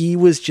ultimately, he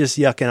was just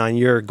yucking on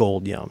your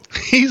gold yum.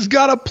 He's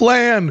got a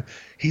plan.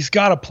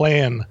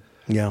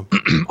 Yeah.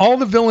 All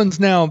the villains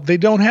now, they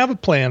don't have a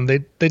plan.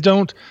 They're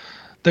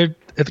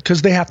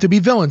because they have to be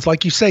villains.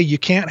 Like you say, you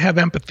can't have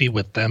empathy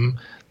with them.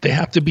 They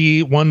have to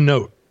be one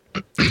note.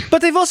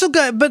 But they've also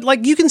got, but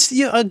like you can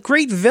see a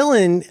great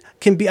villain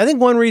can be, I think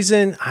one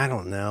reason, I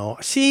don't know.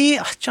 See,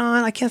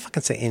 John, I can't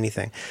fucking say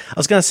anything. I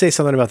was going to say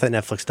something about that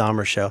Netflix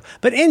Dahmer show.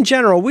 But in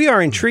general, we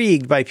are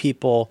intrigued by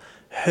people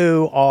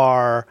who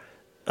are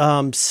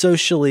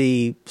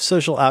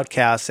social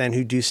outcasts and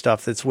who do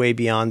stuff that's way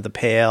beyond the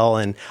pale.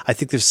 And I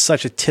think there's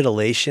such a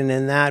titillation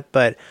in that.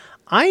 But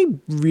I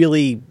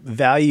really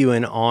value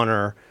and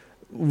honor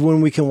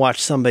when we can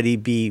watch somebody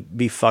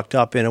be fucked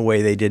up in a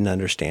way they didn't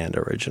understand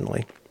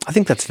originally. I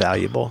think that's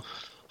valuable.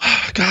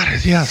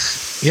 God,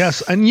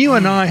 yes. And you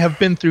and I have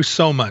been through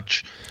so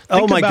much.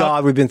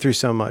 God, we've been through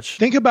so much.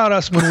 Think about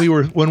us when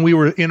we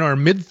were in our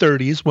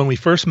mid-30s when we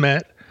first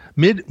met,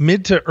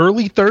 mid to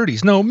early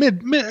 30s. No,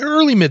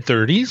 early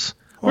mid-30s.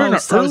 We're in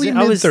our early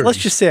mid-30s. Let's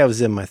just say I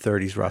was in my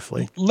 30s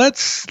roughly.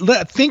 Let's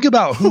think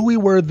about who we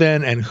were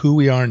then and who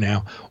we are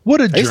now.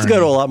 What a journey. I used to go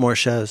to a lot more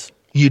shows.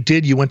 You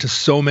did. You went to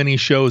so many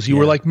shows. You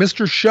were like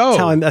Mr.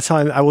 Show. That's how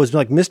I was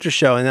like Mr.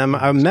 Show. And then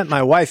I met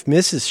my wife,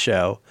 Mrs.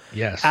 Show,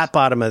 at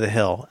Bottom of the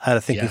Hill at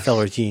a Thinking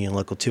Fellers Union,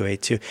 Local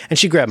 282. And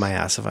she grabbed my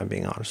ass, if I'm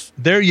being honest.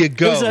 There you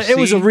go. It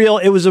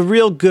was a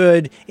real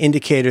good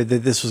indicator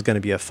that this was going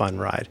to be a fun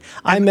ride.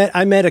 I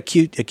met a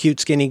cute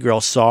skinny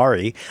girl.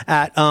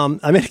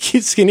 I met a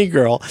cute skinny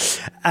girl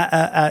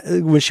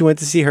when she went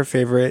to see her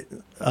favorite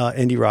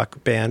indie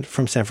rock band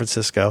from San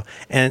Francisco,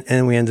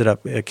 and we ended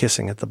up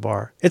kissing at the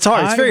bar. It's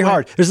hard. It's very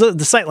hard.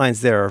 The sight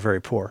lines there are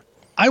very poor.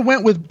 I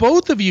went with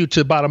both of you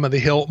to Bottom of the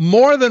Hill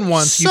more than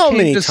once. So you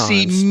many came to times.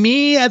 See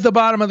me at the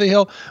bottom of the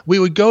hill. We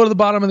would go to the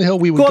bottom of the hill.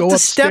 We would go up the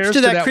upstairs steps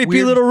to that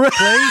creepy little room.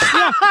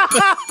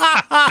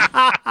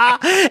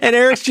 And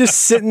Eric's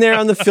just sitting there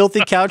on the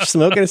filthy couch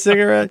smoking a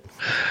cigarette.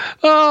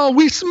 Oh,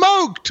 we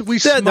smoked.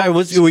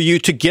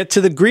 To get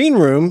to the green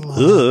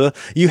room,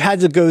 you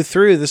had to go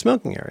through the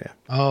smoking area.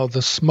 Oh,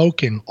 the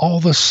smoking. All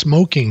the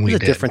smoking we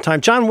did. It's a different time.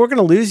 John, we're going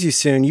to lose you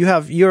soon. You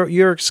have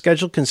your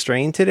schedule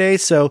constrained today.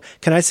 So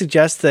can I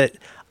suggest that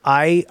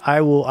I'd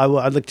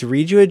like to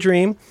read you a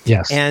dream.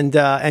 Yes. And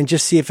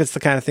just see if it's the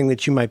kind of thing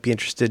that you might be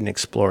interested in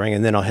exploring,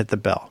 and then I'll hit the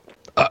bell.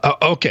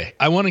 Okay.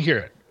 I want to hear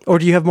it. Or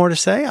do you have more to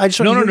say? No. You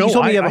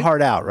told me you have a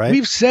heart out, right?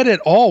 We've said it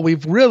all.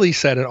 We've really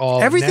said it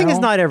all. Everything is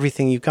not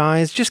everything, you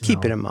guys. Just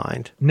keep it in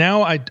mind.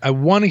 Now I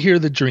want to hear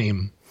the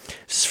dream.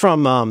 This is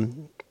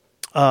from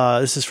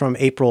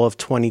April of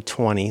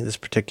 2020, this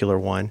particular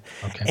one.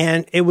 Okay.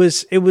 And it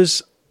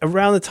was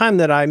around the time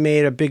that I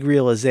made a big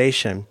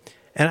realization.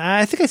 And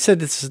I think I said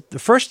this,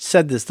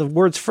 the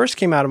words first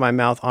came out of my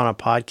mouth on a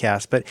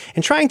podcast, but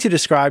in trying to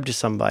describe to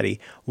somebody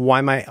why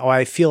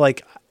I feel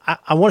like,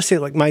 I want to say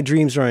like my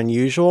dreams are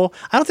unusual.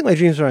 I don't think my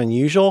dreams are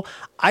unusual.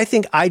 I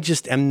think I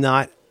just am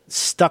not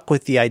stuck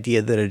with the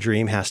idea that a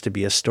dream has to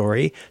be a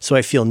story. So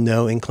I feel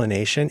no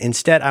inclination.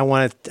 Instead, I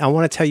want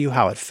to tell you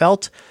how it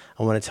felt.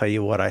 I want to tell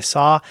you what I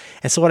saw.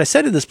 And so what I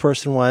said to this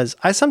person was,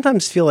 I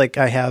sometimes feel like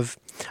I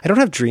don't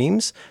have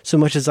dreams so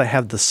much as I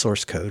have the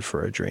source code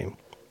for a dream.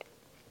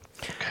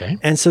 Okay.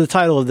 And so the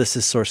title of this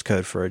is Source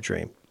Code for a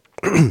Dream.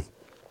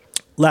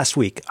 Last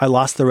week, I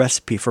lost the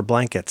recipe for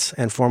blankets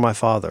and for my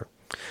father.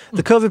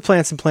 The COVID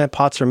plants and plant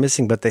pots are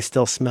missing, but they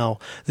still smell.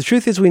 The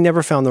truth is we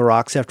never found the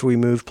rocks after we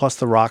moved, plus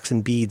the rocks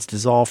and beads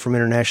dissolved from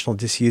international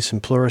disuse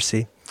and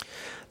pleurisy.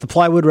 The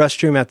plywood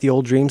restroom at the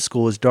old dream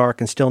school is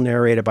dark and still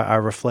narrated by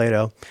Ira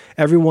Flato.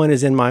 Everyone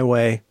is in my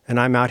way, and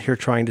I'm out here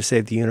trying to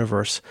save the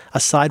universe. A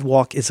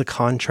sidewalk is a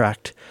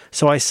contract,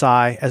 so I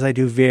sigh as I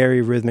do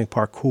very rhythmic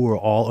parkour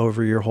all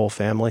over your whole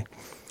family.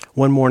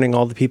 One morning,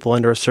 all the people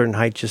under a certain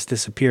height just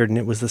disappeared, and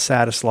it was the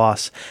saddest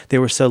loss. They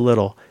were so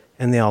little,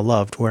 and they all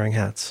loved wearing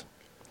hats.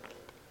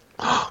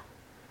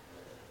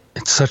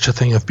 It's such a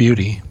thing of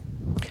beauty.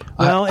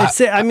 Well,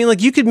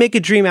 you could make a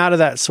dream out of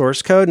that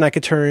source code, and I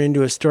could turn it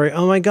into a story.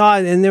 Oh my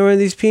God! And there were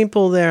these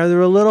people there. There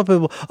were little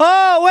people.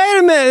 Oh, wait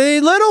a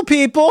minute, little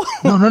people.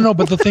 No.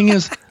 But the thing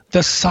is,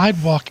 The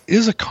sidewalk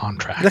is a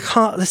contract.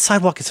 The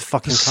sidewalk is a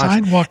fucking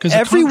contract. Sidewalk is a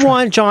everyone,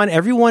 contract. John,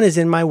 everyone is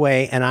in my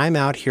way, and I'm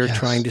out here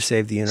trying to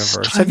save the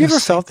universe. Have you ever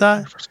felt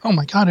that? Oh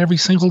my God, every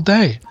single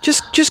day.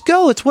 Just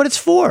go. It's what it's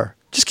for.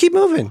 Just keep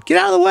moving. Get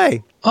out of the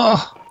way.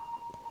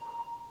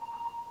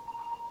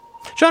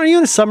 John, are you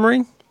in a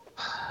submarine?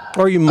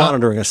 Or are you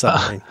monitoring a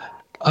submarine?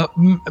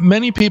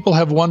 Many people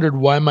have wondered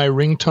why my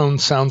ringtone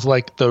sounds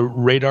like the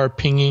radar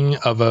pinging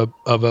of a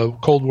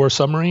Cold War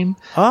submarine.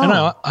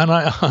 Oh. And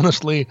I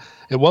honestly,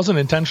 it wasn't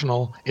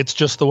intentional. It's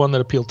just the one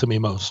that appealed to me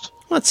most.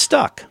 Well, it's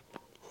stuck.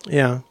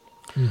 Yeah.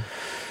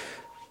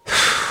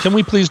 Can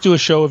we please do a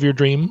show of your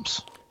dreams?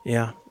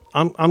 Yeah.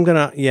 I'm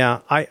gonna. Yeah.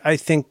 I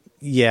think.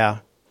 Yeah.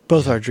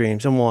 Both our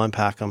dreams, and we'll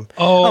unpack them.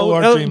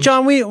 Our dreams.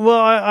 John. We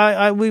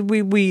lightly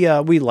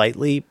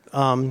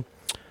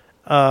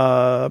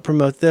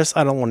promote this.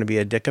 I don't want to be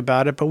a dick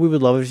about it, but we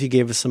would love it if you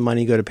gave us some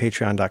money. Go to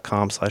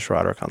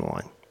patreon.com/Roderick on the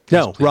line.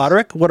 No,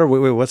 Roderick.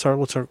 What's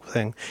our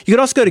thing? You could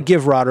also go to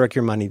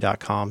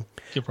giveroderickyourmoney.com.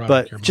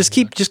 But just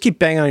keep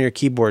banging on your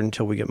keyboard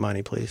until we get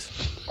money, please.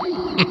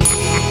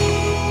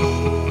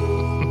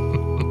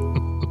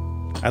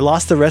 I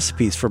lost the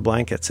recipes for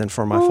blankets and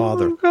for my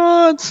father. Oh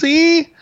God, see?